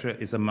blood pressure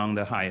is among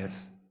the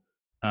highest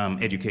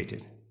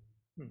educated,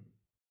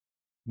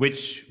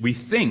 which we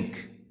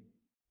think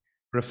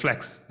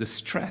reflects the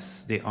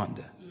stress they're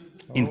under,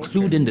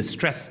 including the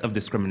stress of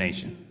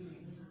discrimination.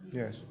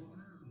 Yes.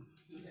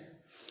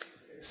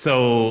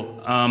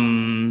 So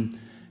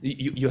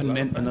you had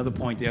meant another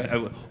point there.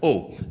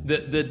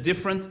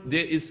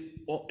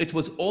 It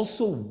was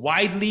also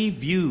widely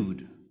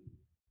viewed,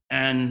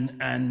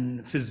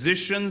 and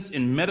physicians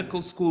in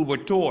medical school were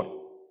taught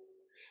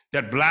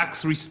that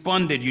blacks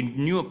responded. You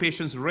knew a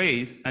patient's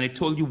race, and it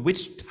told you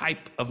which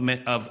type of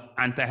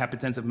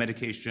antihypertensive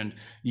medication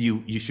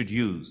you should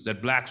use.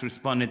 That blacks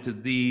responded to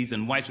these,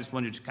 and whites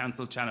responded to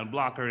cancer channel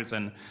blockers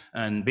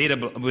and beta,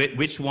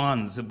 which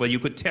ones. But you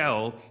could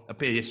tell a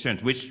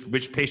patient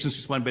which patients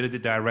respond better to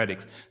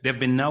diuretics. There have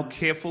been now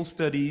careful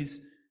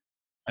studies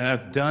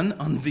done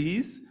on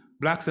these.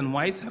 Blacks and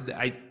whites have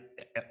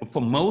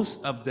for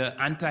most of the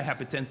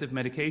antihypertensive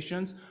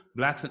medications,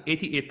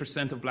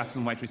 88% of blacks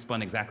and whites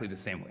respond exactly the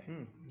same way.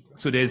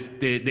 So there's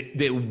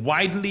the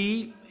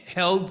widely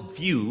held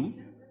view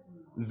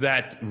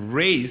that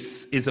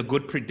race is a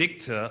good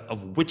predictor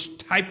of which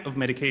type of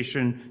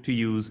medication to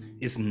use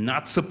is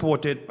not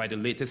supported by the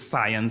latest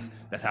science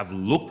that have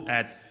looked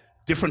at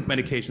different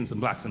medications in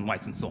blacks and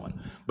whites and so on.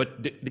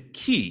 But the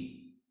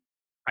key,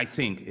 I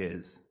think,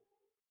 is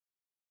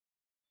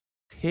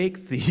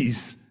take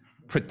these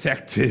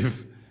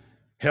protective,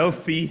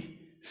 healthy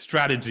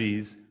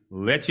strategies,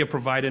 let your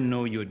provider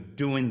know you're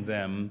doing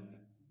them,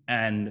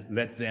 and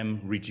let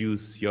them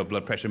reduce your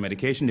blood pressure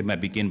medication. They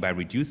might begin by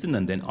reducing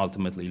and then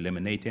ultimately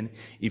eliminating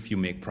if you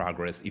make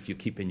progress, if you're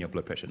keeping your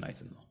blood pressure nice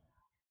and low.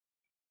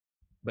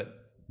 But,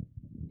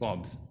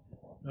 Forbes.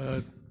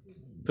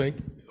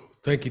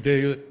 Thank you,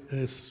 David.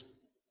 It's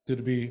good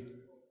to be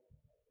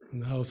in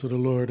the house of the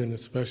Lord, and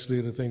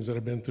especially the things that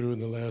I've been through in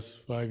the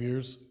last 5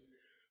 years.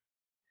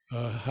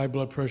 High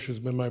blood pressure has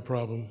been my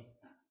problem,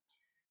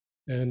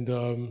 and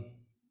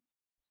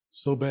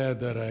so bad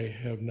that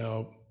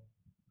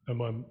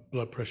I'm on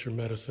blood pressure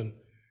medicine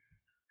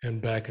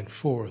and back and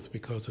forth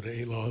because of the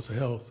 8 laws of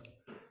health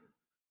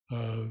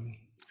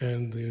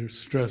and the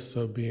stress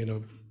of being a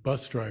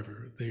bus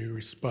driver.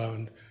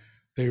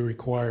 They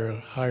require a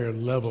higher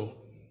level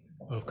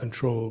of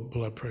controlled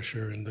blood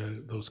pressure and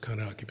those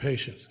kind of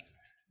occupations.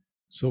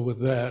 So with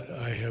that,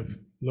 I have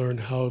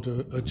learned how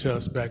to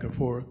adjust back and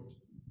forth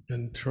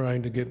and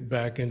trying to get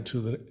back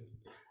into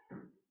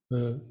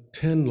the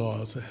 10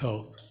 laws of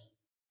health.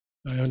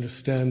 I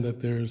understand that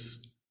there's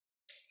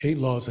 8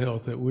 laws of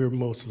health that we're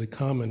mostly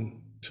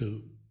common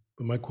to,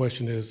 but my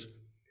question is,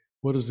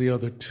 what is the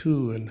other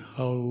 2, and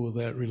how will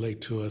that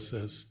relate to us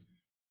as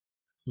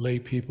lay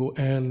people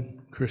and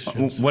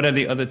Christians? What are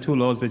the other 2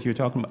 laws that you're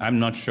talking about? I'm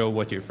not sure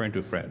what you're referring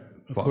to, Fred.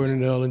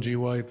 According to Ellen G.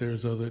 White, there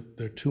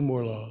are 2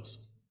 more laws.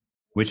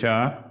 Which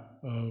are?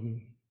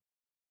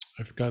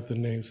 I forgot the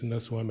names, and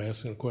that's why I'm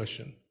asking a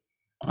question.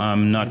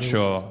 I'm not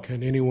sure.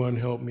 Can anyone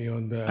help me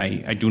on that?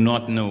 I do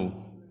not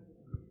know.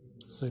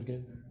 Say it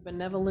again.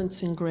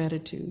 Benevolence and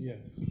gratitude.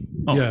 Yes.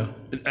 Oh, yeah.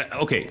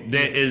 Okay.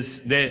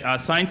 There are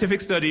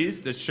scientific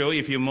studies that show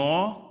if you're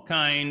more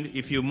kind,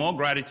 if you're more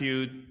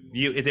gratitude,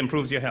 it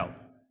improves your health.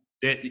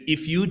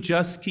 If you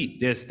just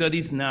there's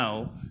studies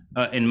now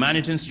in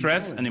managing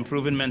stress and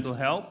improving mental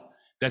health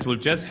that will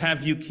just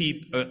have you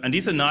keep, and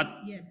these are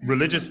not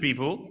religious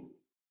people,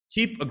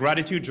 keep a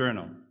gratitude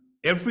journal.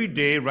 Every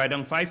day, write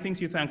down 5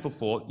 things you're thankful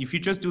for. If you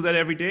just do that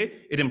every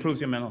day, it improves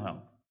your mental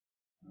health.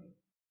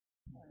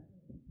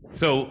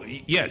 So,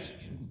 yes,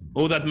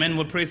 that men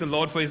will praise the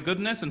Lord for his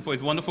goodness and for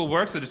his wonderful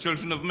works to the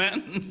children of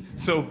men.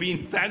 So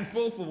being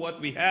thankful for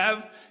what we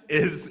have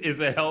is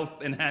a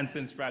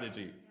health-enhancing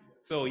strategy.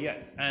 So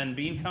yes, and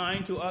being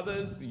kind to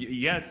others,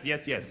 yes.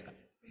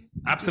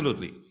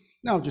 Absolutely.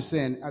 No, I'm just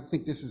saying, I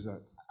think this is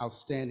an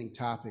outstanding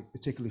topic,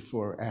 particularly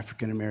for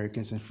African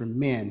Americans and for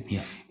men.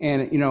 Yes.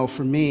 And,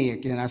 for me,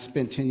 again, I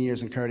spent 10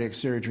 years in cardiac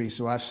surgery,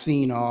 so I've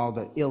seen all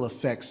the ill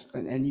effects,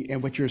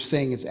 and what you're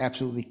saying is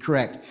absolutely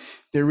correct.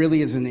 There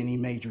really isn't any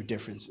major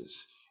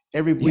differences.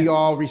 We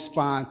all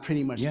respond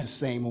pretty much the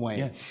same way.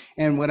 Yes.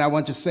 And what I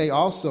want to say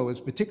also is,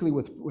 particularly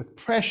with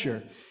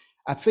pressure,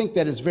 I think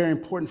that it's very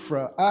important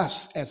for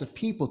us as a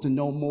people to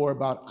know more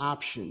about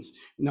options.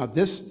 Now,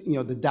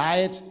 the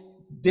diets,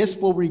 this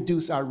will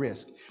reduce our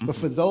risk. Mm-hmm. But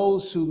for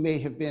those who may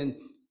have been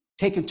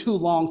taking too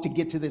long to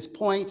get to this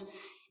point,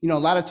 a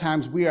lot of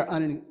times we are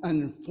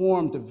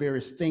uninformed of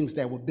various things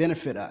that will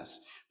benefit us.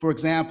 For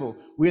example,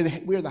 we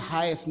have the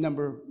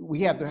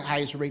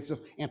highest rates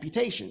of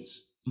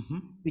amputations. Mm-hmm.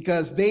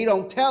 Because they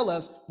don't tell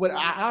us what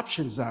our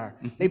options are.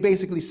 Mm-hmm. They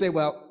basically say,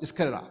 well, just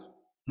cut it off.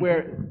 Mm-hmm.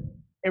 Where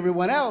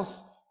everyone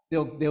else,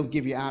 they'll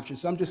give you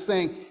options. So I'm just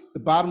saying the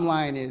bottom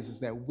line is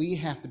that we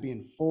have to be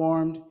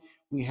informed.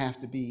 We have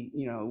to be,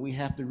 we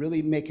have to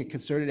really make a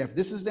concerted effort.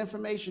 This is the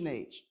information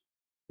age.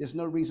 there's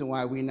no reason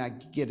why we're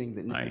not getting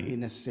the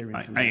necessary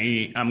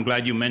information. I'm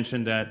glad you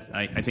mentioned that.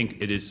 I think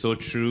it is so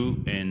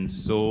true in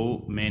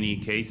so many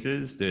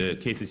cases. The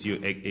cases you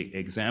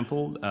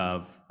exampled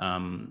of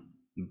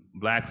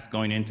Blacks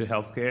going into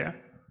healthcare.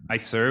 I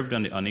served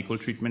on the Unequal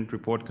Treatment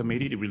Report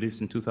Committee,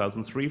 released in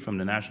 2003 from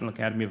the National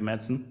Academy of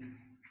Medicine.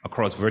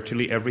 Across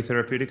virtually every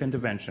therapeutic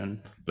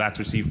intervention, Blacks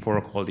receive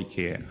poorer quality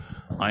care.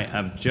 I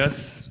have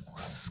just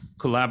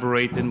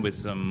collaborated with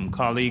some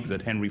colleagues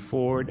at Henry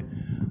Ford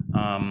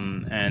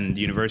and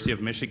the University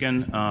of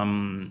Michigan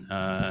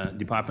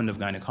Department of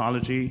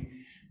Gynecology,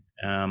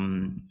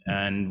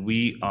 and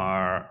we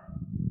are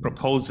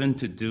proposing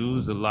to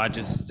do the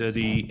largest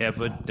study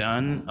ever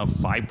done of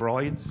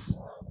fibroids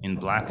in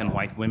Black and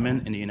white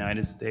women in the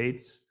United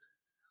States.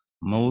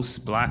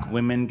 Most Black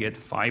women get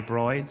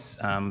fibroids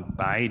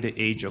by the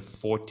age of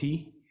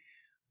 40.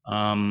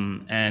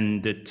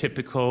 And the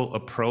typical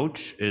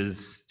approach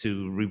is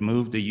to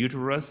remove the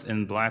uterus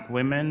in Black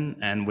women,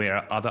 and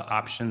where other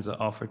options are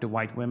offered to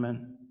white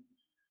women.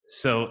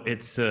 So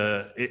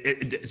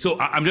so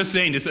I'm just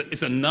saying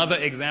it's another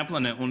example,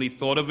 and I only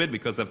thought of it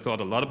because I've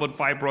thought a lot about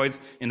fibroids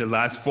in the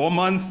last 4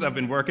 months. I've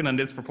been working on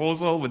this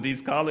proposal with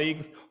these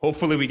colleagues.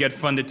 Hopefully we get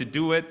funded to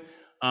do it.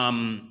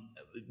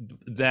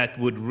 That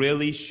would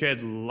really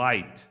shed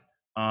light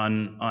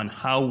on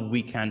how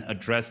we can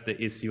address the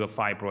issue of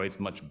fibroids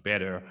much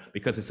better,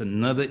 because it's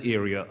another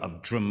area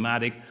of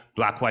dramatic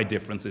Black-white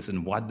differences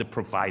in what the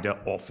provider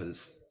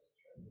offers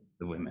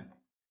the women.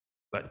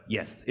 But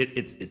yes,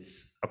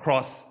 it's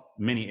across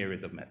many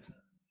areas of medicine.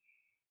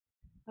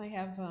 I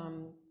have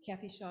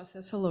Kathy Shaw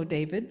says, hello,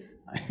 David.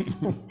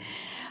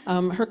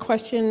 Her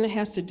question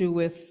has to do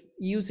with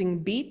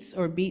using beets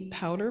or beet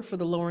powder for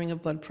the lowering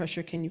of blood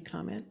pressure. Can you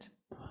comment?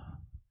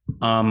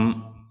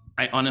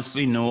 I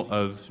honestly know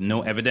of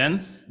no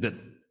evidence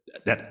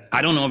that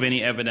I don't know of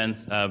any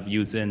evidence of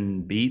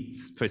using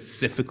beets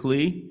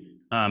specifically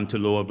to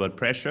lower blood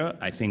pressure.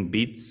 I think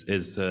beets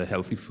is a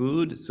healthy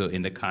food. So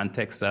in the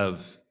context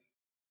of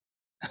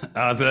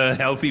other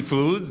healthy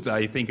foods,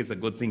 I think it's a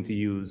good thing to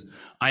use.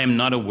 I am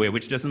not aware,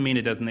 which doesn't mean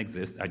it doesn't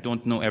exist. I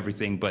don't know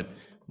everything, but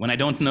when I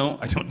don't know,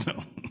 I don't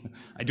know.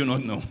 I do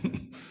not know.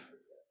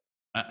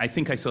 I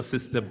think I saw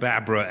Sister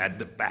Barbara at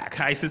the back.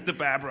 Hi, Sister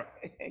Barbara.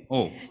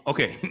 Oh,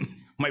 okay.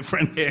 My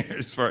friend here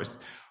is first.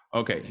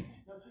 Okay.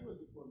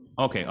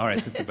 Okay, all right,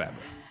 Sister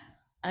Barbara.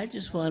 I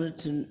just wanted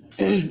to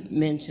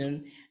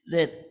mention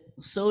that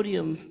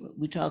sodium,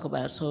 we talk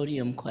about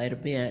sodium quite a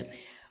bit,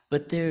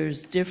 but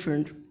there's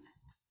different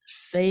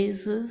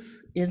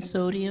phases in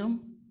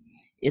sodium.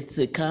 It's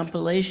a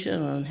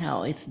compilation on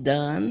how it's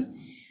done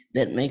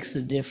that makes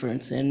a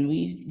difference. And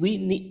we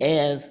need,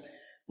 as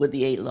with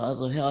the 8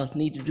 laws of health,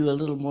 need to do a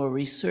little more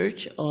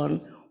research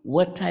on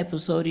what type of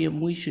sodium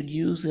we should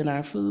use in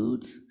our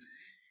foods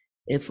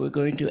if we're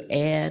going to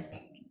add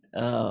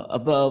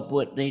above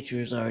what nature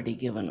has already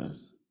given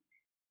us.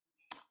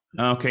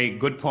 Okay,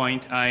 good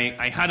point.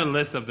 I had a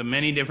list of the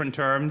many different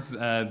terms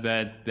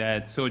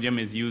that sodium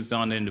is used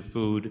on in the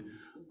food.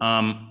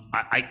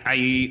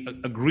 I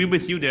agree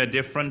with you, there are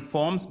different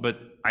forms, but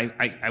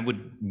I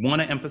would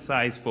want to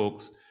emphasize,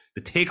 folks,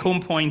 the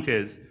take-home point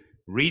is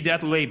read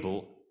that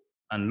label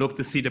and look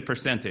to see the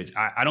percentage.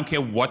 I don't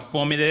care what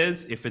form it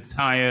is. If it's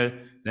higher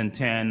than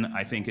 10,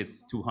 I think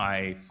it's too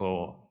high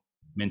for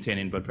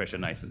maintaining blood pressure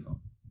nice and low.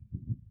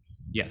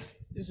 Yes.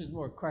 This is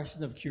more a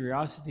question of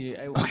curiosity.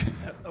 I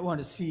want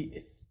to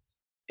see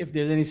if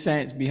there's any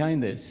science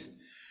behind this.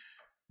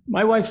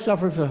 My wife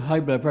suffered from high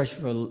blood pressure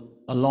for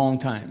a long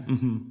time.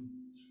 Mm-hmm.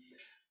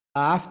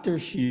 After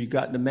she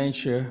got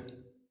dementia,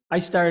 I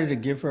started to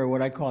give her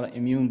what I call an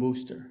immune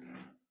booster,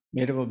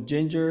 made up of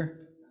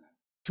ginger,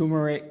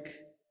 turmeric,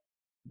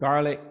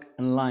 garlic,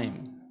 and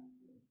lime.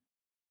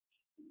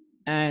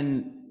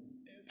 And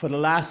for the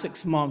last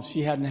 6 months,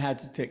 she hadn't had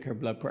to take her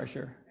blood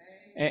pressure.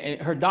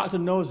 And her doctor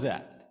knows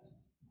that.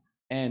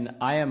 And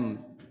I'm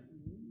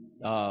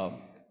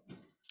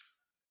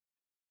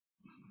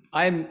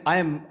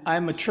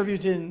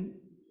attributing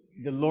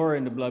the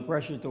lowering the blood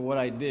pressure to what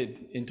I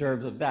did in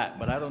terms of that,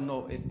 but I don't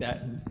know if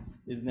that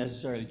is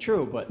necessarily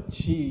true, but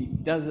she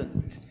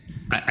doesn't.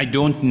 I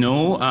don't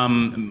know.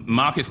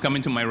 Mark is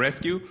coming to my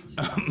rescue.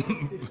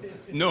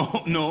 No,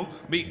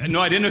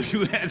 I didn't know if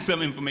you had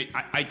some information.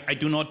 I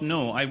do not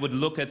know. I would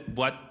look at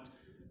what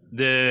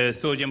the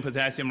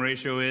sodium-potassium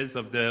ratio is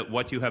of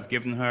what you have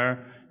given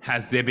her.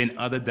 Has there been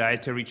other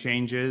dietary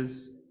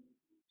changes?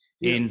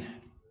 Yeah.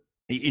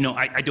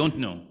 I don't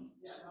know.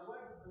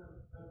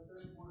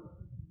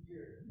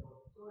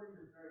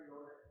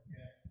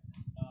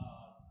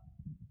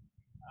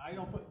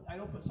 I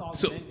don't put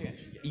salt in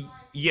anything.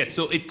 Yes,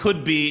 so it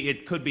could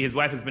be his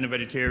wife has been a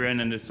vegetarian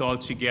and the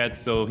salt she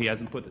gets, so he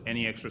hasn't put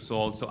any extra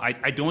salt. So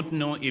I don't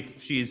know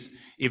if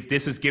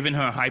this is giving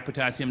her a high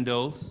potassium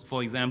dose,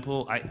 for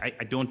example.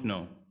 I don't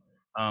know.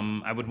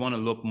 I would want to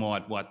look more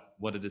at what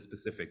are the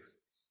specifics.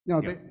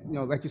 No,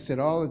 like you said,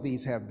 all of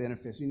these have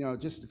benefits.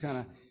 Just to kind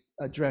of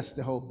address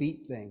the whole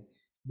beet thing.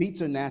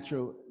 Beets are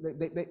natural.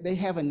 They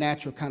have a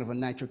natural kind of a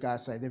nitric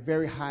oxide. They're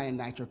very high in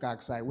nitric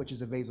oxide, which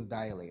is a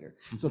vasodilator.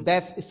 So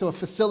so it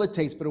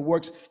facilitates, but it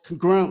works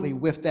congruently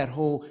with that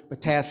whole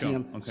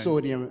potassium,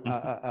 sodium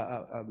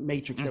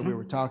matrix that we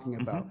were talking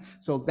about.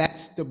 So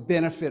that's the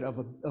benefit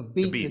of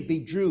beets and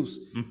beet juice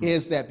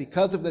is that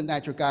because of the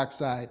nitric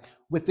oxide,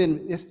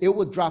 it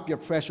will drop your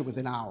pressure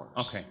within hours.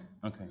 Okay.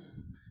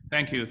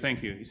 Thank you.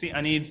 You see,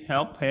 I need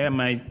help here,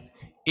 my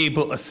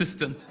able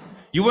assistant.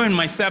 You were in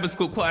my Sabbath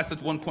school class at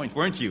one point,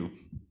 weren't you?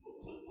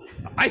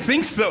 I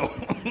think so,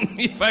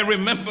 if I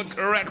remember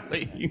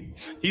correctly.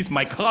 He's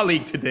my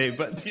colleague today,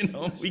 but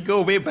we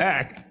go way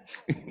back.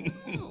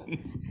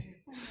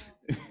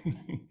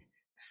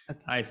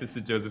 Hi, Sister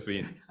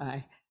Josephine.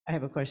 Hi, I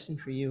have a question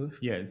for you.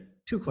 Yes.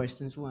 Two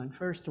questions. One,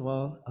 first of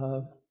all,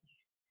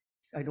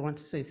 I want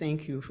to say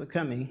thank you for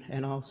coming,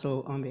 and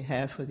also on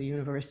behalf of the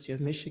University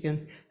of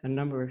Michigan, a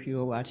number of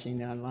you are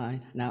watching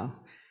online now.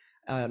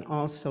 And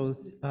also,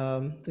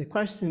 the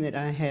question that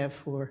I have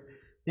for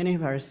many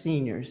of our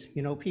seniors,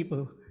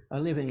 people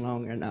are living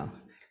longer now,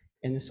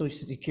 and the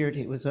Social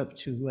Security was up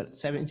to,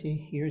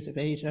 70 years of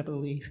age, I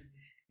believe,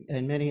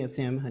 and many of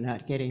them are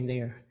not getting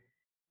their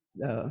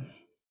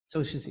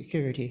Social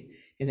Security,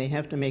 and they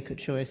have to make a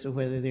choice of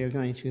whether they're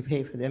going to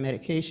pay for their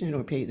medication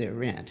or pay their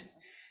rent.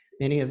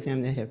 Many of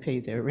them that have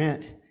paid their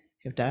rent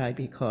have died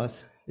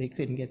because they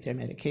couldn't get their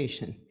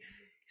medication.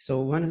 So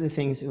one of the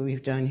things that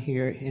we've done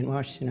here in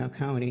Washington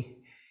County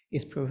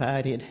is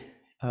provided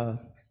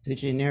the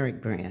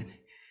generic brand.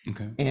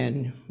 Okay.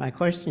 And my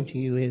question to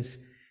you is,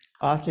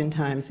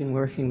 oftentimes in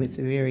working with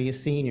the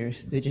various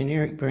seniors, the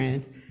generic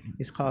brand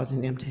is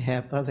causing them to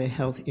have other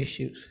health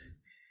issues.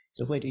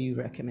 So what do you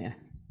recommend?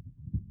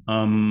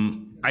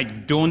 I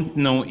don't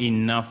know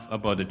enough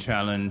about the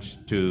challenge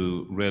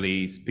to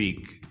really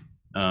speak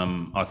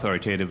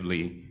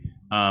authoritatively.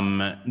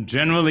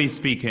 Generally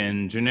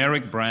speaking,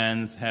 generic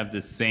brands have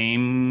the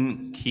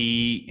same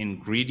key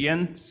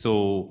ingredient,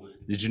 so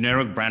the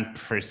generic brand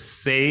per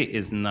se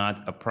is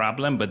not a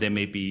problem, but there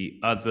may be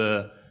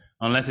other,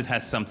 unless it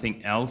has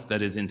something else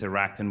that is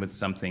interacting with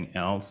something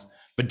else.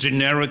 But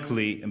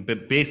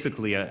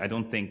basically, I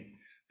don't think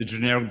the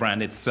generic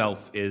brand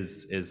itself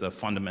is a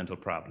fundamental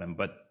problem,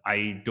 but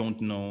I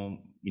don't know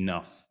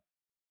enough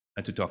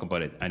to talk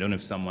about it. I don't know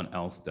if someone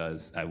else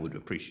does. I would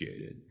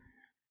appreciate it.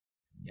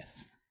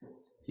 Yes.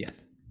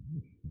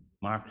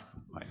 Mark?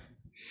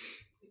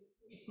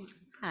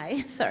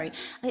 Hi, sorry.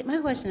 My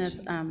question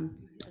is,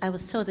 I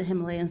was told that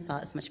Himalayan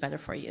salt is much better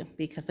for you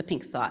because the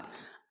pink salt,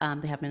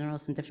 they have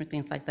minerals and different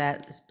things like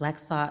that. There's black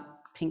salt,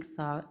 pink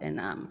salt, and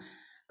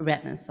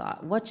Redmond salt.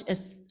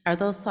 Are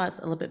those salts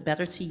a little bit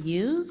better to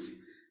use?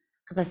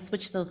 Because I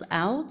switched those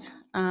out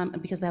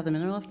because they have the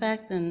mineral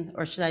effect,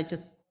 or should I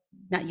just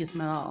not use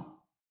them at all?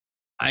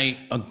 I,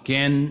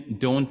 again,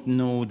 don't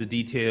know the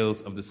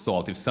details of the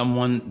salt. If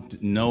someone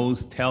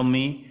knows, tell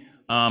me.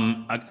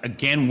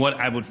 Again, what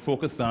I would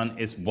focus on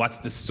is what's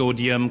the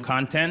sodium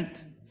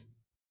content.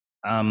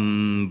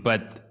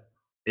 But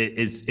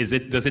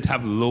does it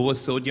have lower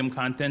sodium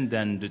content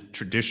than the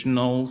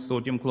traditional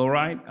sodium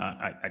chloride?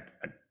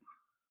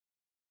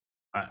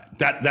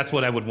 That's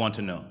what I would want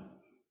to know.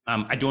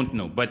 I don't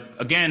know, but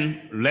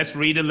again, let's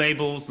read the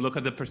labels, look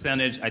at the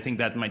percentage. I think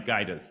that might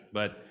guide us.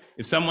 But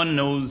if someone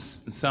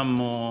knows some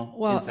more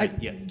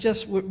insight, yes.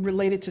 Just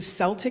related to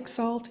Celtic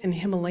salt and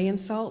Himalayan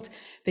salt,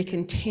 they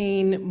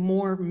contain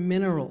more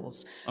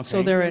minerals. Okay.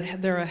 So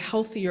they're a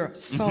healthier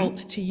salt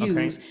to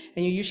use,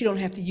 and you usually don't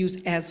have to use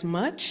as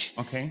much.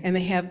 Okay. And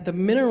they have the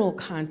mineral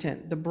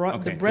content, the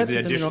breadth of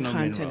the mineral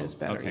content is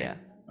better. Okay.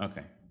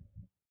 Okay.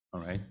 All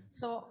right.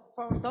 So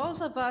for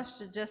those of us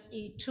that just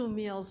eat 2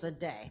 meals a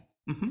day,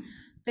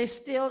 they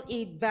still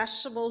eat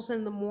vegetables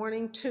in the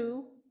morning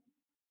too?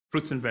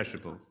 Fruits and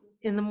vegetables.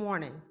 In the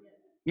morning?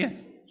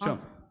 Yes, sure.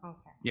 Oh,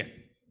 okay.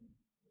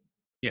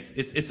 Yes,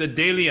 it's a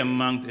daily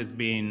amount is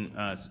being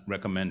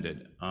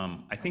recommended.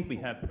 I think we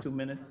have 2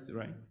 minutes,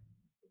 right?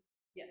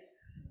 Yes.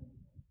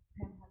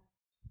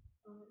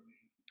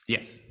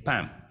 Yes,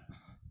 Pam.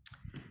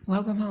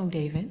 Welcome home,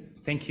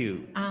 David. Thank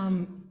you.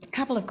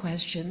 Couple of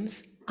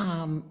questions.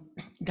 Are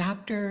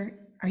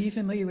you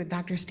familiar with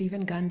Dr.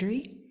 Stephen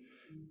Gundry?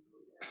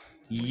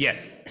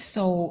 Yes.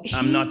 So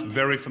I'm not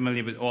very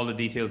familiar with all the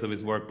details of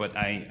his work, but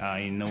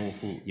I know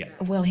who, yes.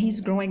 Well,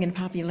 he's growing in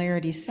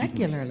popularity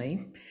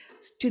secularly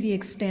to the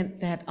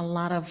extent that a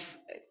lot of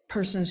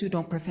persons who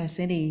don't profess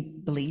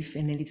any belief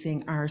in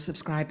anything are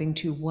subscribing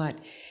to what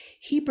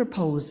he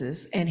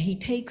proposes, and he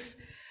takes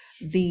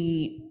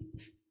the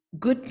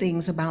good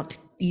things about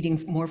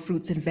eating more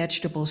fruits and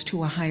vegetables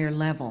to a higher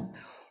level.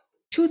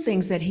 Two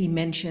things that he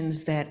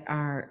mentions that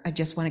I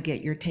just want to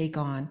get your take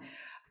on,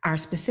 are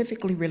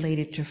specifically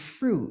related to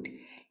fruit.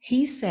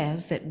 He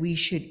says that we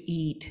should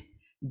eat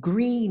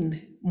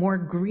more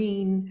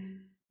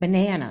green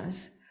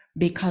bananas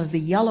because the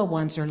yellow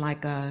ones are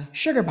like a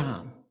sugar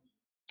bomb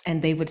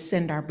and they would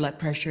send our blood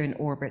pressure in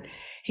orbit.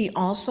 He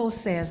also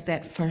says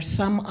that for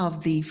some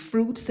of the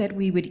fruits that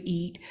we would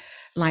eat,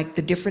 like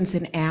the difference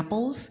in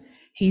apples,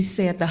 he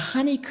said the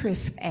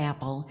Honeycrisp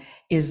apple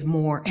has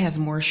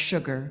more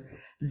sugar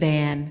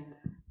than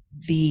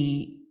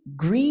the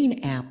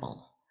green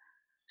apple.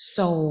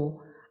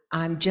 So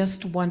I'm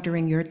just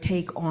wondering your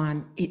take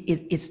on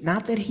it. It's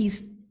not that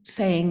he's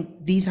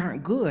saying these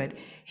aren't good.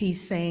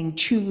 He's saying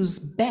choose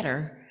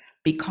better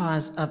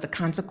because of the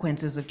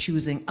consequences of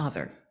choosing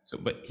other. So,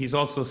 but he's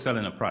also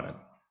selling a product,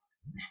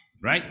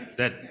 right?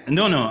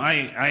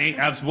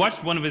 I've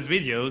watched one of his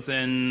videos,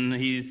 and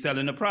he's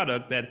selling a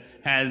product that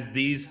has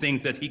these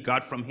things that he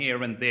got from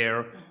here and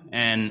there,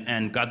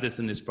 and got this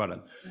in this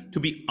product. To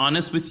be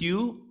honest with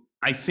you,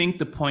 I think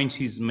the points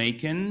he's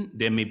making,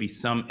 there may be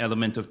some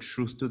element of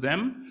truth to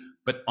them,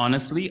 but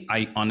honestly,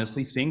 I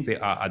honestly think they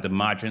are at the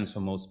margins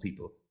for most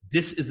people.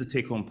 This is the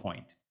take-home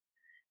point.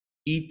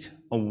 Eat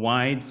a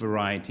wide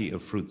variety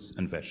of fruits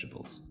and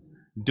vegetables.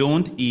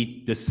 Don't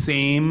eat the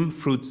same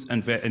fruits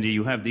and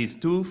you have these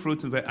two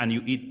fruits and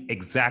you eat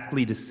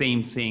exactly the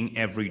same thing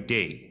every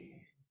day.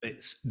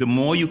 The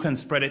more you can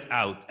spread it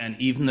out, and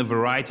even the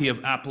variety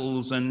of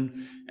apples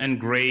and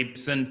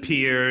grapes and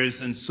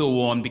pears and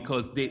so on,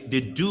 because they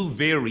do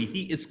vary.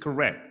 He is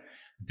correct.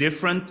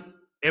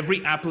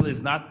 Every apple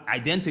is not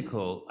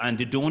identical, and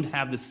they don't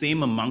have the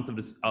same amount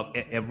of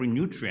every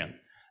nutrient.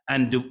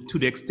 And to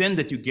the extent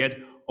that you get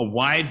a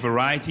wide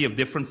variety of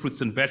different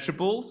fruits and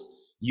vegetables,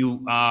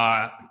 you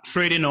are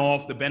trading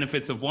off the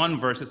benefits of one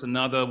versus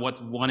another,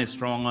 what one is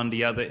strong on,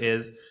 the other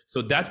is.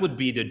 So that would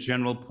be the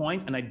general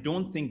point. And I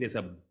don't think there's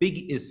a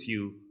big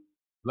issue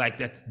like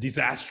that's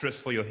disastrous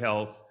for your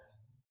health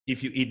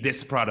if you eat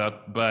this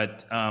product,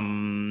 but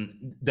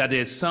that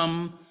there's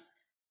some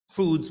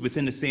foods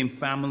within the same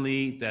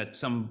family, that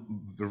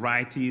some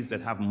varieties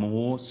that have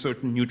more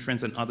certain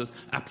nutrients than others.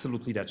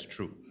 Absolutely, that's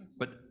true.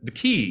 But the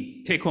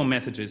key take-home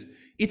message is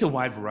eat a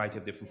wide variety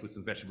of different fruits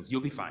and vegetables.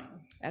 You'll be fine.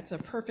 That's a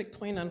perfect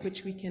point on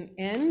which we can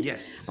end.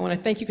 Yes. I want to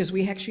thank you because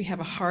we actually have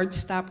a hard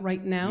stop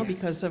right now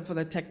because of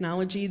the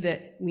technology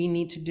that we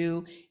need to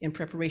do in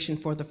preparation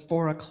for the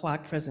 4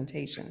 o'clock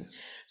presentation.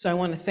 So I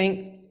want to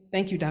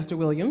thank you, Dr.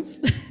 Williams,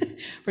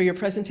 for your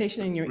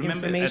presentation and your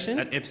information.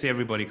 At Ypsi,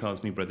 everybody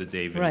calls me Brother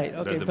David. Right,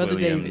 okay, Brother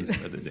David.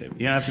 Brother David.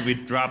 Yeah, after we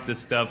drop this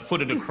stuff,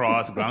 foot it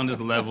across, ground is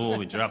level,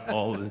 we drop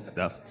all this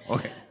stuff.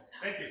 Okay.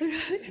 Thank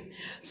you.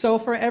 So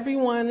for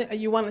everyone,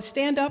 you want to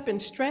stand up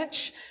and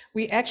stretch.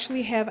 We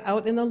actually have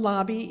out in the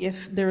lobby,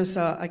 if there's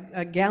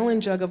a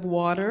gallon jug of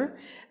water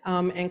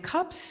and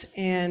cups,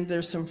 and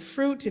there's some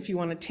fruit if you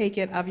want to take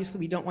it. Obviously,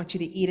 we don't want you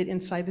to eat it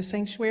inside the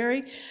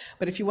sanctuary,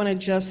 but if you want to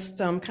just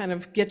kind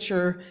of get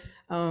your